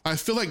muscle was. I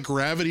feel like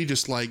gravity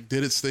just like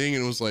did its thing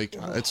and it was like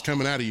it's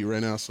coming out of you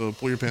right now. So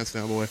pull your pants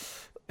down, boy.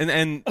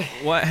 And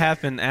what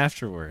happened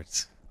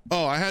afterwards?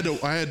 Oh, I had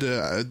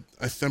to.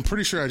 I'm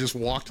pretty sure I just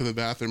walked to the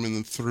bathroom and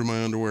then threw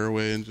my underwear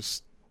away and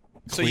just.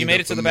 So you made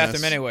it to the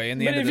bathroom anyway. In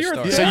the end of the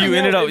story. So you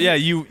ended up,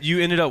 you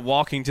ended up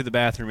walking to the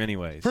bathroom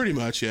anyways. Pretty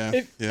much, yeah.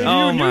 If you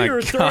Oh knew my you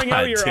were throwing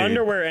out God, your dude.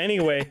 underwear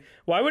anyway,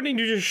 why wouldn't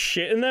you just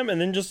shit in them and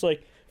then just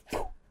like,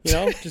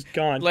 just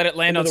gone? Let it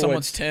land into on the someone's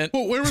woods? tent.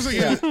 Well, where was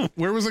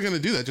I gonna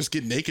do that? Just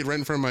get naked right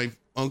in front of my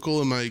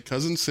uncle and my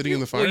cousin sitting in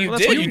the fire? Well, Well,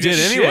 that's what you did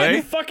just anyway.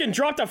 You fucking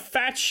dropped a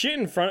fat shit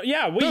in front.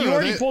 Yeah, No, you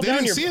already pulled they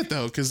down didn't your. see it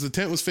though, because the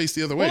tent was faced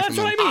the other way Well, from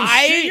that's them. what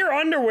I mean. Shit your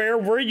underwear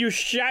where you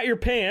shat your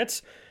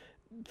pants.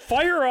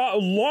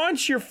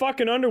 Launch your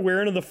fucking underwear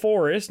into the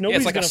forest.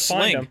 Nobody's like a gonna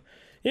find sling. them.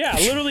 Yeah,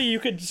 literally, you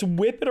could just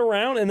whip it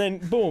around and then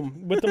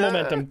boom, with the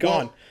momentum,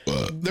 gone.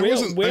 There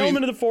wasn't. Whale I them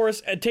mean, into the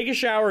forest. Take a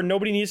shower.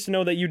 Nobody needs to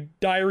know that you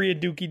diarrhea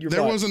dookied your there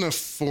butt. wasn't a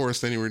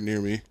forest anywhere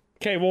near me.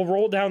 Okay, we'll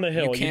roll down the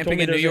hill. You told camping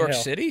me in New there's a York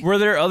hill. City? Were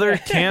there other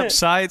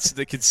campsites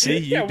that could see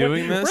you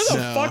doing Where this? the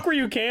No. fuck were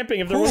you camping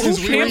if there Because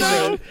wasn't we were,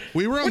 camping?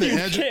 we were on the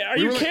edge. Are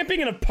we you were like-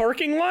 camping in a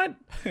parking lot?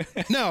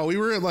 No, we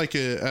were at like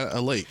a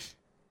lake.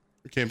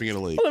 We're camping at a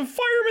lake. Well, then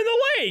fire him in the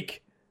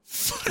lake.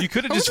 You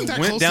could have I just wasn't that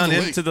went close to down the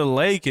lake. into the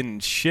lake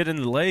and shit in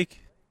the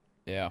lake.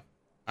 Yeah.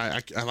 I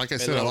like I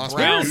said, I little lost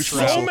ground my There's gooch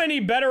so muscle. many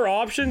better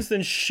options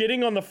than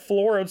shitting on the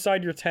floor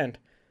outside your tent.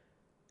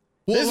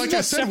 Well, This like is I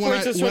what said, when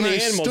separates us from I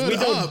the animals. stood We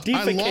don't up, I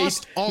defecate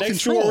lost all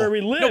next control. to where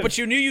we live. No, but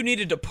you knew you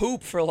needed to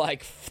poop for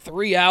like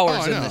 3 hours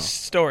Oh, I in know. this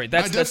story. I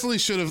That's definitely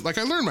should have. Like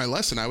I learned my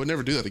lesson. I would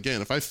never do that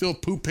again. If I feel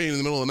poop pain in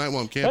the middle of the night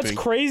while I'm That's camping,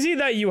 crazy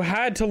that you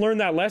had to learn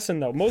that lesson,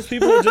 though. Most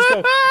people would just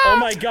go, "Oh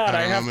my god, I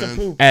I have don't to know,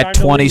 poop." at Time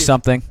to 20 leave."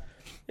 something.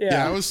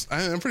 Yeah,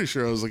 I'm pretty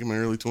sure I was like in my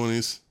early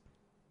 20s.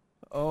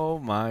 Oh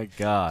my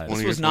God. 20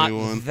 This or was not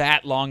 21.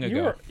 that long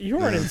ago.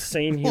 you're an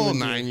insane human. Well, being.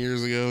 9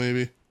 years ago,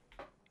 maybe.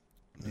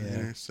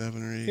 Yeah,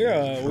 7 or 8. You're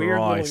years a ago. weird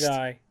Christ. little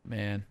guy.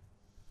 Man.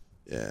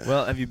 Yeah.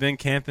 Well, have you been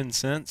camping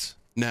since?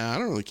 Nah, I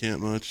don't really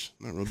camp much.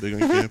 Not real big on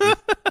camping.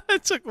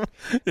 It took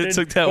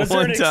that Was there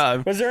one an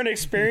time. Was there an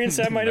experience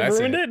that might have That's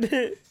ruined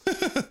it?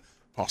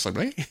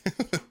 Possibly.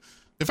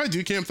 If I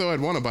do camp, though,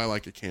 I'd want to buy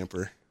like a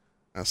camper.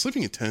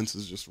 Sleeping in tents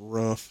is just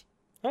rough.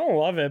 I don't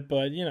love it,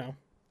 but you know,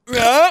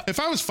 If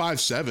I was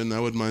 5'7", I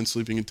wouldn't mind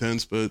sleeping in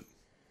tents, but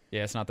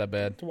Yeah, it's not that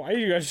bad. why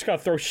you guys just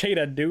gotta throw shade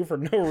at Dew for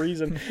no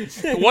reason?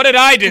 What did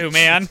I do,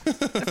 man? I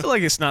feel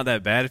like it's not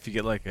that bad if you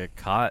get like a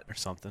cot or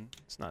something.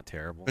 It's not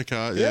terrible. a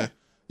cot, yeah.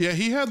 Yeah,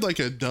 he had like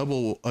a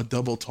double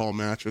tall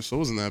mattress, so it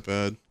wasn't that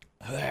bad.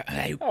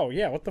 Oh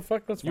yeah, what the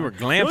fuck? That's You were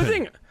fine.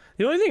 glamping.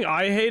 The only thing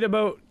I hate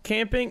about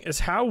camping is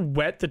how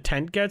wet the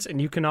tent gets,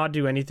 and you cannot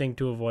do anything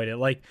to avoid it.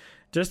 Like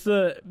just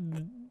the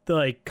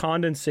like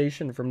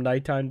condensation from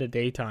nighttime to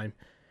daytime,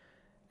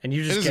 and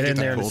you It just doesn't get in get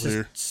that there and it's cold just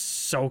here.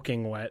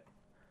 soaking wet.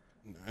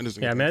 It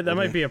doesn't Yeah, get man, that cold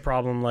might here. be a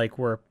problem. Like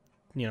where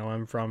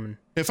I'm from. And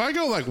If I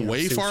go like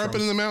way soups far up from.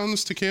 into the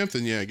mountains to camp,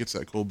 then yeah, it gets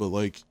that cold. But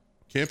like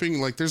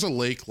camping, like there's a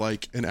lake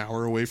like an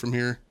hour away from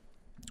here,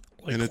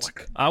 and it's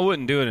I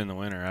wouldn't do it in the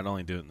winter. I'd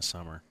only do it in the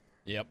summer.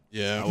 Yep.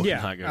 yeah, would yeah,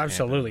 not go camping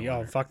absolutely. in the Oh,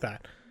 winter. fuck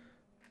that.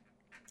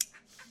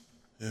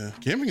 yeah.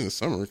 Camping in the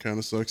summer kind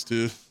of sucks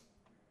too,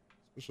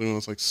 especially when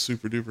it's like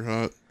super duper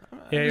hot.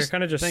 Yeah, you're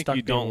kind of just think stuck.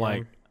 you don't being like.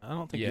 warm. I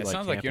don't think Yeah, you it like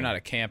sounds like you're camping. not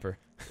a camper.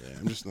 Yeah,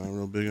 I'm just not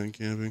real big on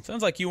camping.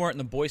 Sounds like you weren't in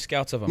the Boy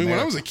Scouts of I America. mean,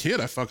 when I was a kid,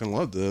 I fucking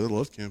loved it. I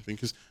loved camping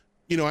because,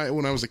 you know,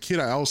 when I was a kid,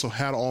 I also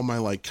had all my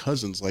like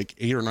cousins, like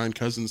 8 or 9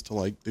 cousins to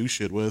like do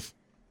shit with.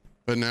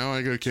 But now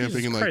I go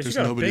camping Jesus and like Christ, there's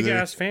you got nobody a big there.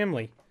 ass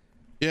family.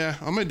 Yeah,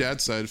 on my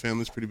dad's side,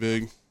 family's pretty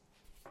big.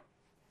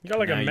 You got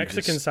like Now a you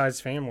Mexican just-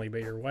 sized family, but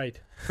you're white.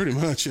 Pretty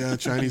much, yeah.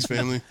 Chinese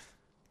family.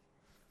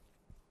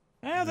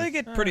 Yeah, they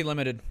get pretty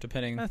limited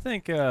depending. I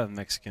think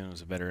Mexican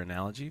was a better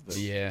analogy, but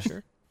Yeah.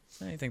 sure.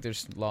 I think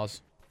there's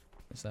laws.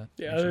 What's that?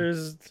 Yeah,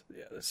 there's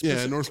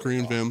Yeah, North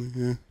Korean family.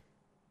 Yeah.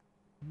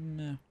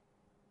 No.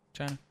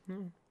 China.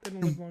 They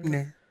don't live long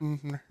enough.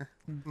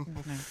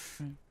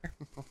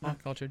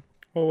 Not cultured.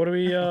 Well, what do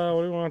we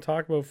want to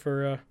talk about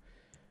for?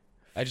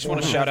 I just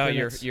want to 4.5 shout out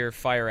minutes. your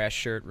fire ass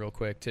shirt real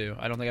quick too.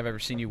 I don't think I've ever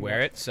seen you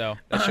wear it, so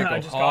that should I go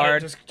just got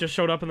hard. it. Just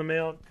showed up in the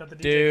mail. Got the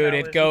DJ Dude,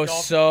 Khaled it goes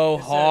golf- so it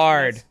says,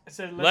 hard. it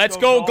said, Let's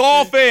go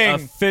golfing.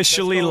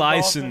 Officially Let's go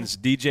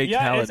licensed DJ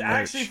Yeah, Khaled it's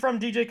actually merch. from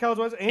DJ Khaled's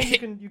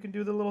website, and you can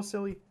do the little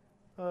silly.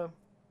 Look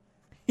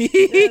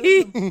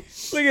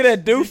at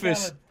that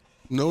doofus. Khaled.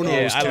 No, Yeah,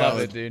 it's I love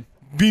Khaled. it, dude.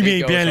 BB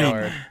It goes Belly.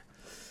 hard.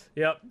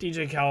 Yep,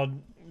 DJ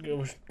Khaled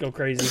go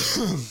crazy.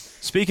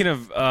 Speaking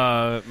of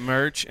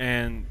merch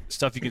and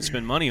stuff you can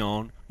spend money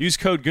on, use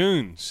code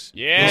GOONS.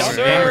 Yes, Get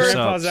sir. our Grandpa's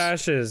subs.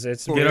 ashes.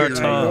 It's Get our very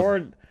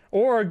tub.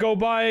 or go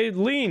buy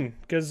Lean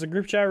because the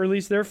group chat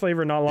released their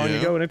flavor not long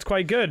Yeah. ago and it's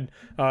quite good.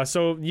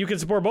 So you can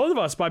support both of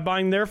us by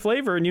buying their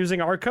flavor and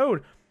using our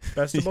code.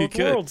 Best of You both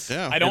could. worlds.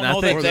 Yeah. I don't And I know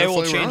think- that Or they that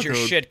will flavor change your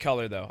code. shit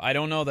color though. I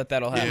don't know that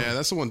that'll happen. Yeah,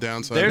 that's the one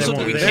downside. There's That's a-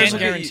 what we it there's is. can't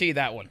a- guarantee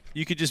that one.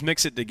 You could just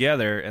mix it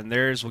together, and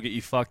theirs will get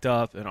you fucked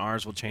up, and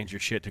ours will change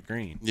your shit to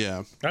green.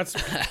 Yeah. That's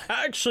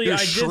actually You're I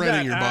did shredding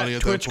that your at body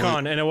at that TwitchCon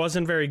point. and it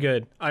wasn't very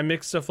good. I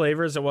mixed the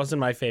flavors. It wasn't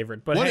my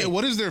favorite, but What hey,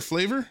 what is their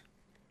flavor?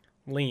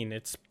 Lean.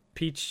 It's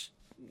peach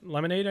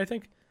lemonade, I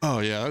think. Oh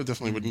yeah, that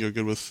definitely wouldn't go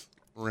good with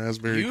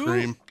raspberry You-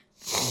 cream.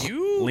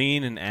 You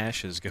Lean and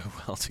ashes go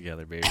well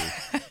together, baby.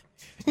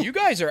 you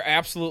guys are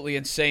absolutely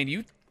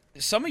insane.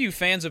 Some of you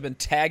fans have been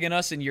tagging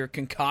us in your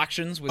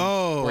concoctions with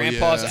Oh,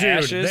 Grandpa's yeah.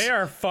 Dude, ashes. they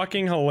are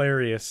fucking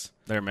hilarious.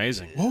 They're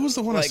amazing. What was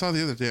the one I Like- saw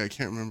the other day? I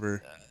can't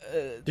remember.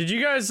 Did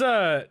you guys?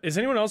 Is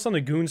anyone else on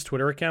the Goons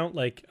Twitter account?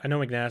 Like, I know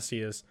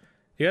McNasty is.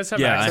 Do you guys have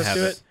Yeah, I access have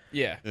to it. it?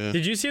 Yeah.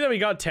 Did you see that we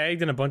got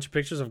tagged in a bunch of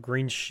pictures of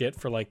green shit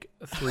for like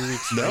 3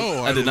 weeks? straight?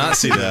 No, I did not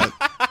see that.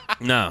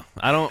 No,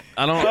 I don't.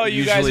 Oh,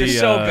 you guys usually, are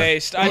so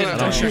based. I I'm didn't gonna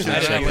know have to you shoot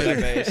that guys later.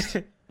 were based.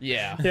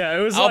 Yeah. Yeah,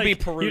 it was. I'll like, be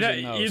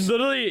perusing those.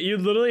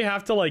 You'd literally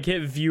have to like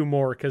hit view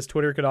more because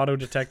Twitter could auto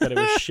detect that it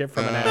was shit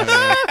from an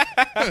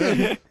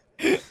ad.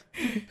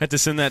 had to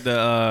send that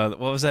to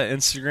what was that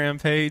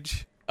Instagram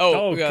page?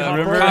 Oh, Cop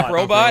Cop Robot.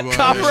 Robot.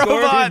 Cop Yeah.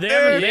 Robot, Dude, they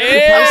haven't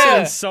Yeah. posted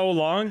in so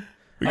long.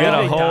 We got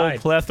they a whole died.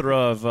 plethora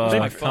of My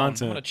phone. I'm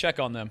content. gonna check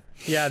on them.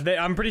 Yeah,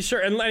 I'm pretty sure.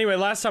 And anyway,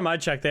 last time I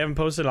checked, they haven't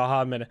posted in a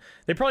hot minute.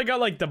 They probably got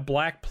like the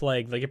Black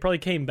Plague. Like it probably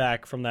came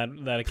back from that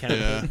account.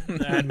 Yeah.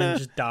 The admin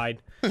just died.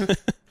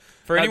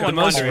 For The anyone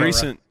most wondering,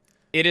 recent.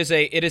 it is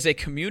a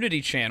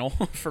community channel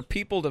for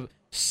people to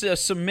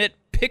submit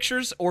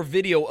pictures or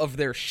video of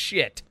their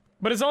shit.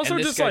 But it's also And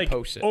this just guy like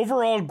posted.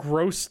 overall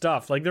gross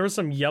stuff. Like there was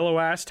some yellow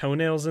ass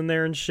toenails in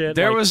there and shit.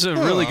 There like, was a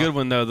really good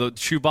one though. The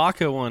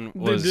Chewbacca one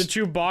was the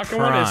Chewbacca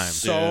one prime. is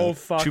so Yeah.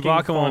 fucking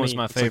Chewbacca funny. one was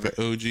my It's like favorite.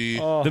 the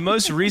OG. Oh, The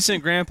most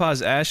recent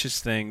Grandpa's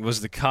Ashes thing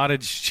was the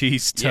cottage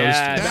cheese toast.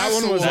 Yeah, That's that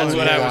one the was that's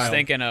what I was wild.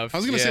 thinking of. I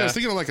was gonna say I Yeah. was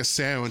thinking of like a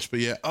sandwich,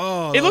 but yeah.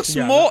 Oh, It looks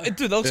Yeah, mold. that-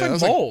 Dude, that looks yeah, it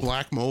like was mold.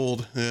 black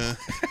mold. Yeah.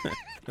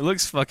 It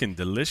looks fucking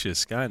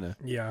delicious, kinda.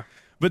 yeah.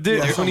 But dude,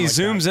 Yeah, when he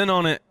something like zooms in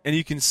on it, and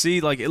you can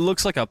see like it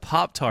looks like a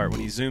Pop-Tart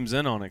when he zooms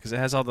in on it because it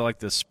has all the like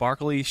the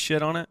sparkly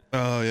shit on it.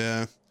 Oh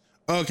yeah.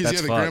 Oh, because That's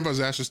yeah, the fucked. Grandpa's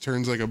ashes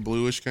turns like a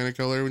bluish kind of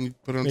color when you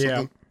put it on Yeah.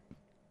 something.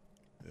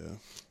 Yeah.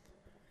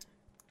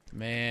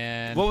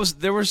 Man. What was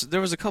there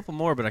was a couple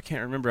more, but I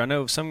can't remember. I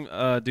know some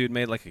dude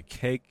made like a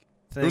cake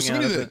thing There was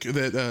out somebody of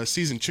it. that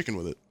seasoned chicken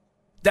with it.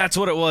 That's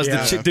what it was.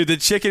 Yeah. Dude, the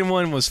chicken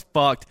one was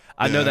fucked.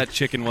 I know Yeah. that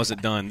chicken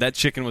wasn't done. That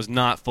chicken was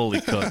not fully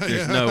cooked.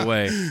 There's no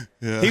way.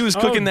 Yeah. He was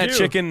cooking that dude.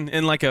 chicken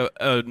in like a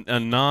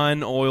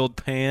non-oiled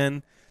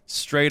pan,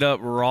 straight up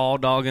raw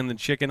dogging the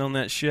chicken on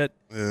that shit.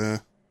 Yeah.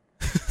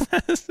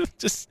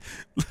 Just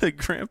like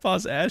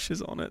Grandpa's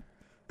ashes on it.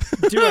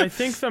 Dude, I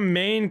think the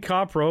main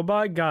cop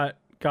robot got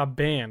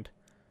banned.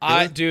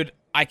 Dude,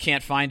 I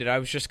can't find it. I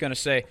was just gonna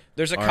say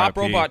there's a RIP. Cop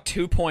Robot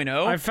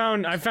 2.0.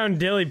 I found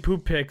daily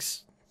poop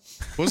pics.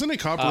 Wasn't it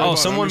Cop Oh, Robot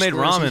someone made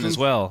underscore ramen something? as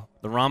well.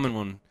 The ramen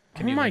one.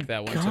 Can Oh you my link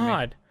that one to me?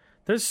 god.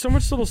 There's so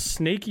much little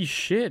snaky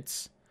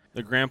shits.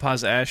 The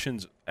grandpa's ashen.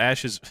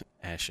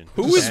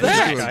 Who is Just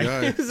that? a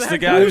guy. It's the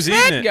guy who's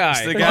that eating it. guy?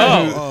 It's the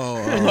guy who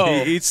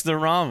Oh. he eats the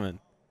ramen.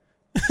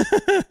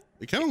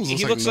 It kind of almost He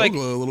looks looks like like-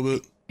 Nogla a little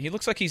bit. He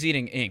looks like he's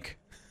eating ink.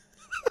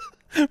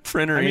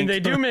 Printer I mean, ink. they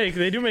do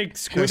make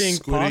squid Yeah, ink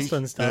squid ink. pasta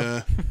and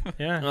stuff. Yeah.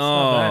 Yeah, it's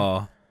not bad.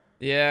 Oh,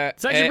 Yeah,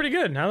 It's actually pretty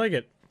good. I like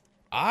it.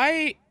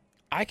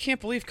 I can't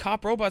believe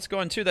Cop Robot's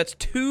going too. That's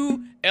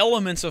 2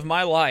 elements of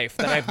my life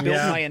that I've built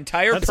Yeah. my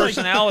entire That's like-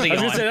 personality I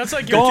was on. gonna say that's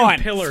like your Gone.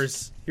 2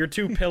 pillars. Your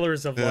 2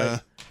 pillars of Yeah.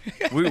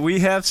 life. we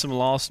have some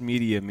lost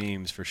media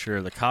memes for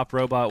sure. The Cop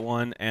Robot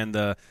one and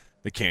the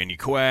Can You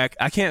Quack.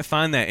 I can't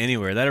find that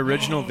anywhere. That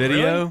original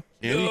video.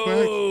 Candy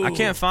Quack? I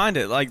can't find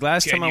it. Like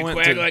last time I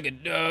went to like a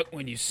duck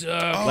when you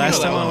suck?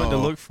 last time I went to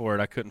Oh. look for it,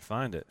 I couldn't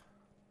find it.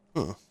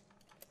 Huh.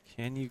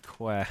 Can you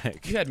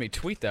quack? You had me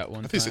tweet that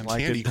one I think it's time. a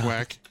Like Candy a duck.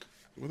 Quack.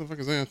 What the fuck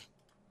is that?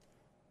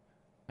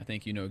 I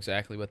think you know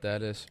exactly what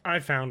that is. I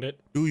found it.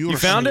 Do your You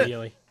found it?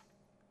 Immediately.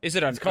 Is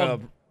it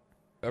called-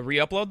 a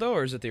re-upload though,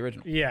 or is it the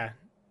original? Yeah.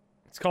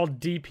 It's called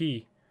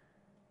DP.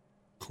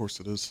 Of course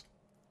it is.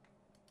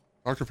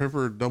 Dr.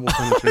 Pepper double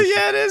penetration.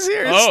 Yeah, it is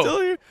here. It's Oh.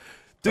 still here.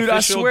 Dude,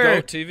 Official I swear.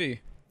 Goat TV.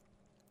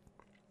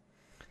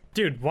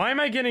 Dude, why am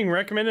I getting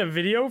recommended a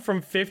video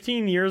from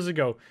 15 years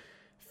ago?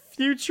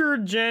 Future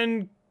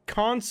gen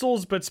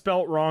consoles, but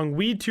spelt wrong.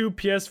 Wii 2,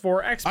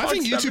 PS4, Xbox. I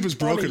think YouTube is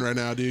 720. broken right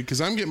now, dude, because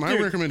I'm getting my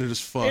Dude, recommended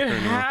as fuck It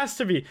right now. has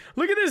to be.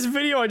 Look at this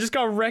video I just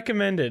got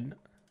recommended.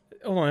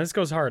 Hold on, this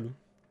goes hard.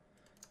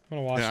 I'm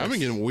gonna watch Yeah, I've this.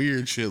 been getting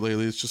weird shit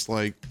lately. It's just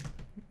like,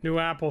 New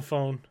Apple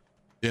phone.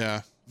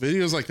 yeah,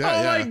 videos like that.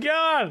 Oh yeah. my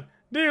god,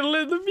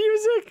 dude! The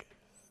music.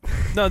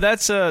 No,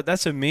 that's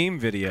a meme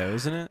video,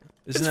 isn't it?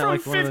 Isn't It's that from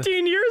like one of the,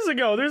 15 years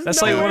ago. There's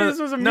That's no like way one of this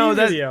was a no meme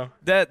that video.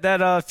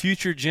 that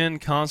future gen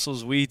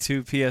consoles Wii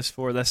 2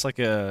 PS4. That's like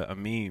a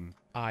meme.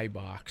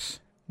 iBox.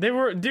 They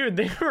were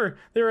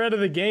out of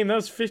the game. That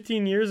was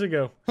 15 years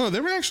ago. Oh, they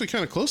were actually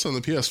kind of close on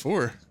the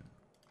PS4.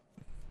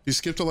 You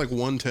skipped to like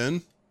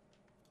 110.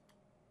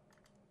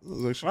 That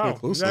was actually kind Wow, of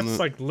close on that's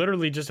that. like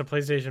literally just a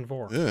PlayStation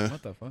 4. Yeah,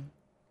 What the fuck?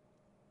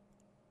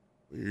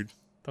 weird.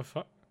 The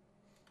fuck?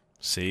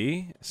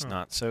 See, it's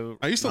not so.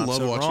 I used to not love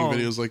so watching wrong.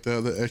 videos like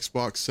that. The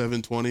Xbox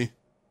 720,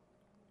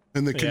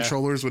 and the Yeah.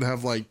 controllers would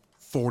have like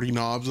 40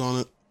 knobs on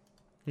it.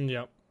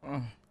 Yep.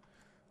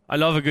 I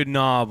love a good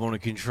knob on a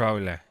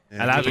controller.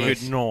 Yeah, I love a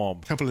nice. good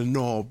knob. Couple of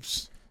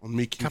knobs on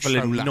me Couple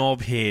controller. of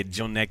knob heads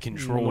on that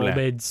controller.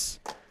 Nobids.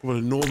 Couple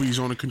of knobbies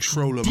on a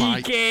controller,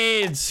 mate.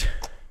 Decades.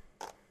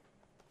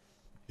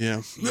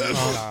 Yeah.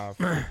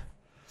 Damn.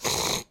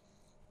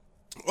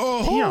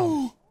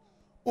 Oh,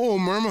 oh,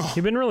 mama.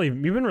 You've been really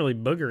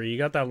boogery. You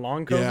got that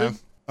long COVID?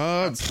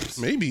 Yeah.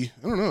 Maybe.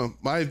 I don't know.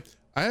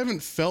 I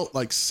haven't felt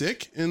like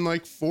sick in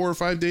like 4 or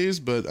 5 days,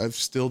 but I've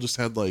still just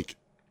had like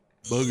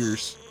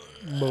boogers,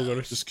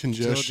 Boogers. just Still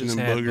congestion just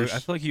and had boogers. I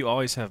feel like you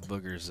always have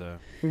boogers though.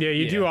 Yeah,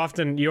 you do Yeah.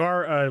 often. You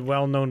are a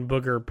well-known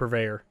booger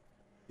purveyor.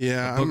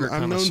 Yeah, A booger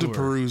I'm known to connoisseur.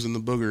 peruse in the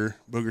booger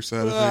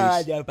side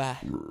of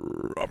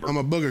things. I'm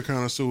a booger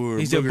connoisseur.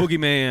 He's a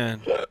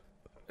boogeyman.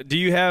 Do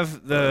you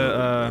have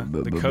the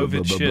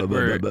COVID shit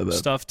where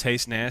stuff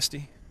tastes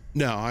nasty?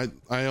 No,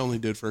 I only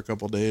did for a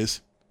couple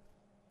days.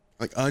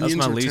 Like That's onions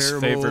my were least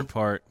terrible. favorite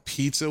part.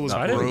 Pizza was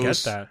I didn't get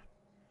gross. that.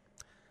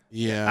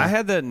 Yeah, I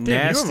had that Dude, you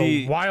have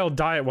nasty. a wild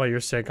diet while you're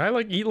sick. I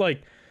eat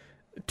like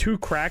 2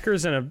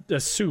 crackers and a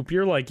soup.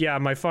 You're like, yeah,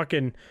 my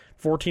fucking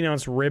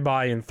 14-ounce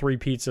ribeye and 3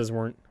 pizzas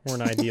weren't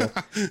ideal.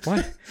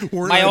 What?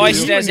 We're My not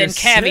oysters when and you're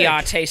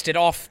caviar sick. tasted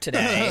off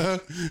today.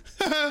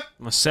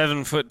 I'm a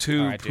 7'2"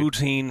 All right, dude.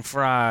 poutine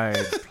fried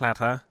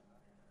platter.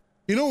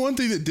 You know, one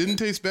thing that didn't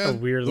taste bad A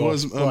weird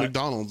was look. What?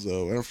 McDonald's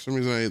though. For some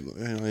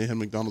reason, I had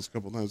McDonald's a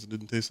couple times. It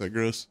didn't taste that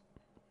gross.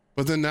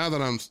 But then now that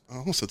I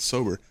almost said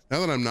sober. Now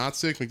that I'm not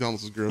sick,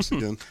 McDonald's is gross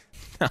again.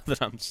 Now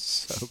that I'm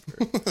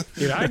sober.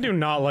 Dude, I do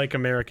not like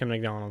American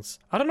McDonald's.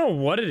 I don't know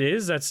what it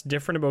is that's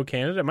different about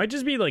Canada. It might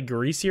just be like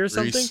greasy or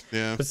something. Grease,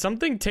 yeah. But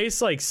something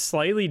tastes like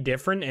slightly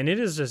different, and it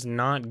is just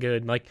not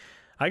good. Like,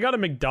 I got a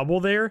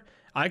McDouble there.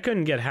 I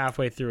couldn't get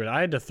halfway through it.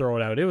 I had to throw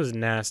it out. It was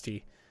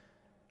nasty.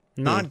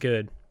 Not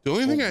good. The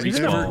only thing I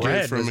even never the get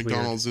bread from was weird.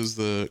 McDonald's is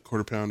the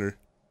quarter pounder,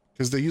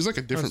 because they use like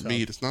a different so.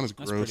 meat. It's not as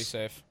That's pretty gross.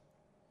 safe.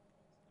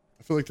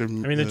 I feel like they're. I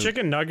mean, the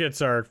chicken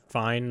nuggets are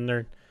fine.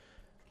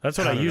 That's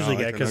what I I, don't usually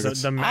know, I get like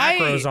because the the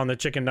nuggets. macros on the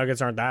chicken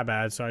nuggets aren't that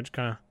bad. So I just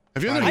kind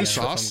Have you had the I new guess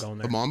if I'm sauce? going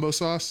The there. Mambo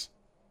sauce.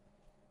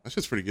 That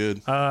shit's pretty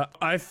good. of.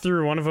 I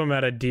threw one of them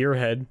at a deer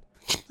head.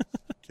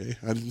 Okay,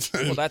 I didn't.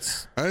 Well,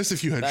 that's I asked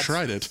if you had that's-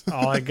 tried it.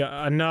 All I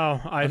got.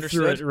 No, I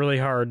threw Understood. it really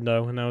hard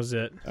though, and that was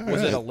it.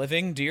 was it a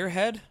living deer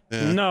head?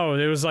 Yeah. No,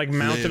 it was like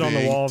mounted on the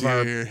Living wall of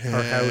our deer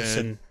house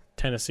head. in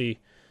Tennessee.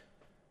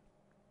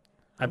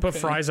 I put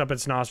fries up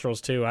its nostrils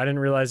too. I didn't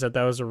realize that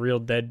was a real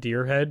dead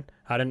deer head.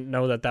 I didn't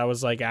know that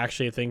was like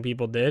actually a thing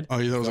people did. Oh,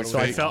 yeah, that was like So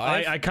I fake. felt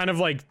Live? I kind of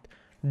like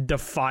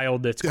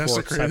defiled its corpse. I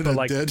Desecrated put and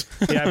like dead.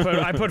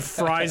 I put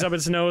fries up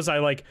its nose.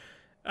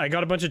 I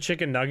got a bunch of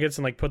chicken nuggets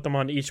and like put them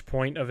on each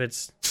point of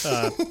its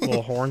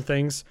little horn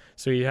things.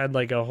 So he had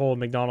like a whole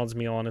McDonald's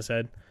meal on his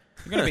head.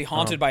 You're gonna be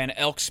haunted by an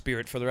elk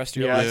spirit for the rest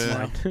of your Yeah, life.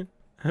 that's Yeah. fine.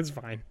 That's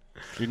fine.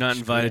 You're not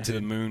invited to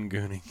the moon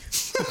gooning.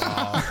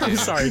 I'm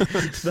sorry.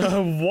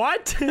 The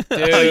what?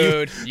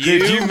 Dude,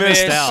 You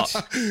missed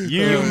out.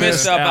 You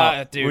missed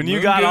out. Dude, when you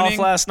moon got off gooning-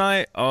 last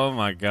night, oh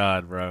my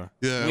god, bro.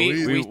 Yeah,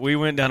 We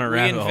went down a We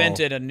rabbit hole.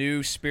 invented a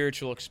new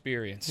spiritual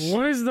experience.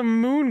 What is the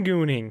moon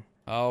gooning?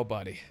 Oh,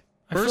 buddy.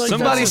 I feel like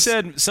Somebody that's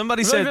just-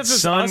 somebody I feel like said that's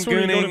just sun us when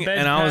we go to gooning, bed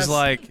and I was past-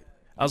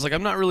 like,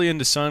 I'm not really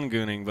into sun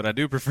gooning, but I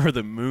do prefer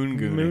the moon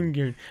gooning. Moon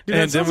goon. And Dude, that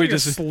then sounds we like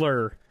just- a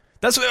slur.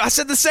 That's what I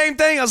said. The same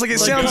thing. I was like, it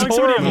sounds Like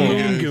somebody a horrible.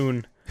 moon Yeah.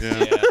 goon.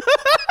 yeah.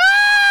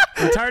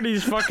 I'm tired of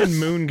these fucking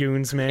moon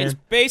goons, man. It's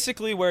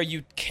basically where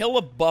you kill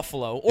a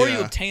buffalo, or you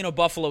Yeah. obtain a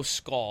buffalo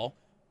skull,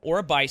 or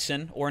a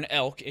bison, or an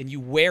elk, and you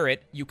wear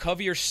it. You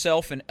cover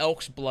yourself in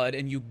elk's blood,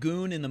 and you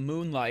goon in the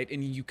moonlight,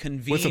 and you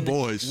convene With the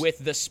boys. with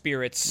the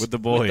spirits. With the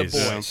boys. With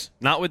the boys.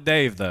 Not with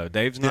Dave though.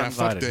 Dave's not Yeah,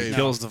 fuck invited. He Dave.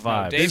 kills the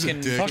vibe. Dave Dave's a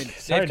can, dick. can- Fuck. Dave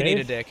Sorry, can eat a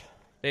Dave. dick.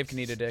 Dave can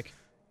eat a dick.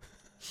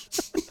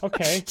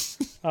 Okay.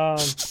 Well,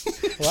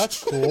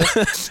 that's cool.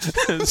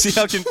 See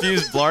how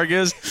confused Blarg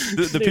is?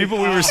 The people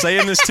we were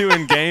saying this to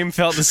in game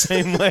felt the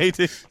same way.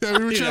 Too. Yeah,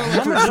 we were trying to How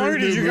look for much longer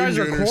free did you new guys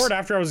moon gooners. record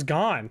after I was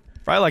gone?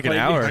 Probably like an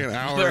hour. Like an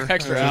hour. Another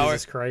extra hour.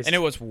 Jesus Christ. And it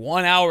was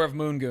 1 hour of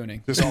moon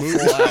gooning. Just moon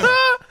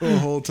the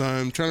whole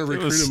time. Trying to It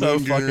recruit was a so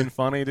moon fucking gooner.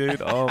 funny,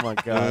 dude. Oh my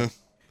Yeah. god.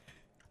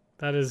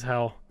 That is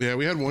hell. Yeah,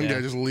 we had one Yeah.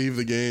 guy just leave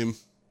the game.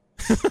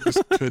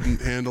 Just couldn't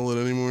handle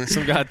it anymore.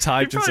 Some guy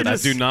typed and probably said,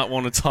 just- "I do not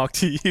want to talk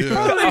to you."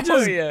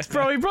 Yeah.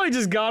 He probably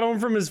just got home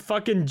from his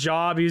fucking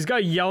job. He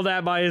got yelled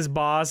at by his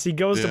boss. He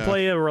goes to Yeah.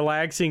 play a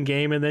relaxing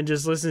game and then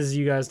just listens to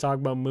you guys talk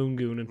about moon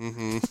gooning.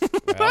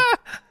 Well,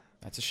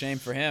 that's a shame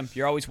for him.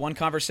 You're always one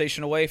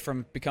conversation away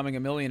from becoming a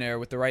millionaire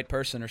with the right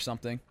person or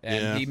something.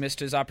 And Yeah. he missed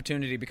his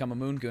opportunity to become a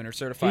moon gooner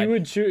certified.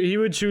 He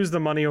would choose the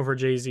money over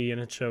Jay-Z, and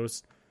it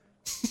shows.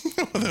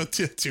 That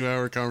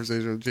 2-hour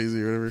conversation with Jay-Z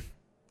or whatever.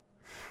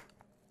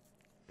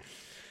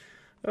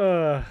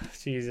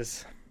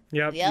 Jesus.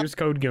 Yep. Yep. Use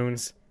code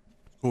goons.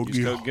 Cold Use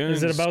gear. code goons,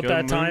 Is it about go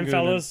that moon time, gooning.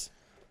 fellas?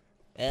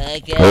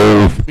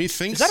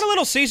 Methinks Is that a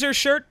Little Caesar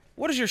shirt?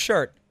 What is your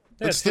shirt?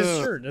 That's that's his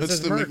the, shirt. That's That's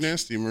his the merch.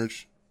 McNasty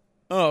merch.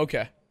 Oh,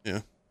 okay.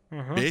 Yeah.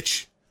 Uh-huh.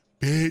 Bitch.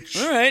 Bitch.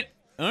 All right.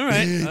 I'm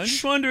Bitch.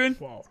 just wondering.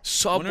 Wow.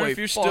 Subway Wonder if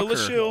you're still a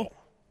fucker. shill.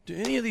 Do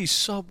any of these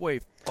Subway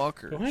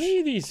fuckers? Do any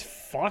of these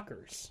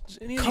fuckers? Does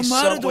any of Come these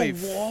out of the Subway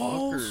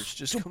walls? fuckers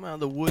just come out of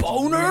the woods?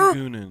 Boner?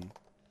 Gooning?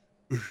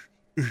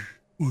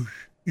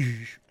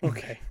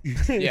 Okay.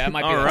 Yeah, it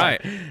might be All that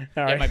right. time.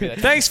 All Yeah, it might be right.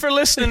 that time. Thanks for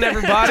listening,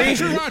 everybody.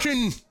 Thanks for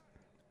watching.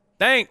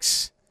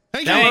 Thanks.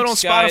 Thank you. Download on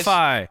Thanks, guys.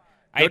 Spotify.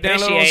 I Go download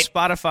on appreciate-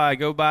 Spotify.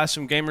 Go buy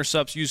some Gamer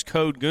Subs. Use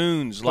code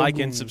Goons. Like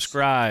and Goons.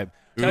 subscribe.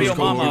 Tell Use your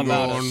code mama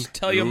about GOONS. us.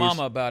 Tell your Use-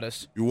 mama about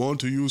us. You want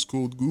to use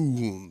code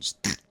Goons.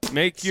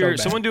 Make your bad.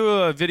 someone do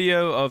a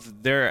video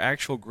of their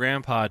actual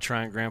grandpa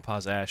trying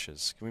grandpa's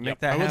ashes. Can we make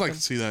that I would happen? like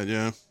to see that,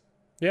 yeah.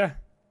 Yeah.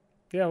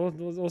 Yeah,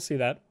 we'll see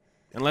that.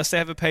 Unless they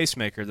have a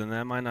pacemaker, then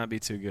that might not be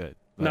too good.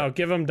 But- No,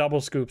 give them double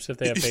scoops if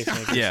they have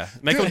pacemakers. Yeah,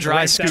 make them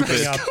dry Crank scoop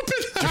that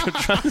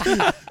it. thing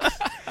up.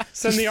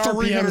 Send the 300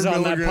 RPMs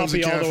on that milligrams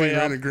puppy of all the way caffeine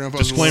up. right in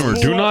Grandpa's Disclaimer: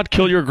 lungs. Do not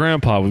kill your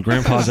grandpa with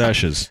grandpa's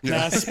ashes.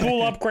 Nah,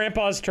 spool up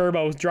Grandpa's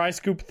turbo. Dry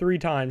scoop 3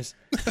 times.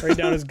 Right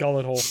down his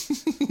gullet hole.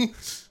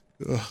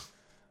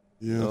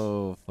 Yeah.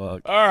 Oh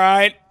fuck. All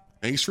right.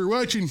 Thanks for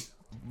watching.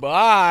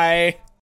 Bye.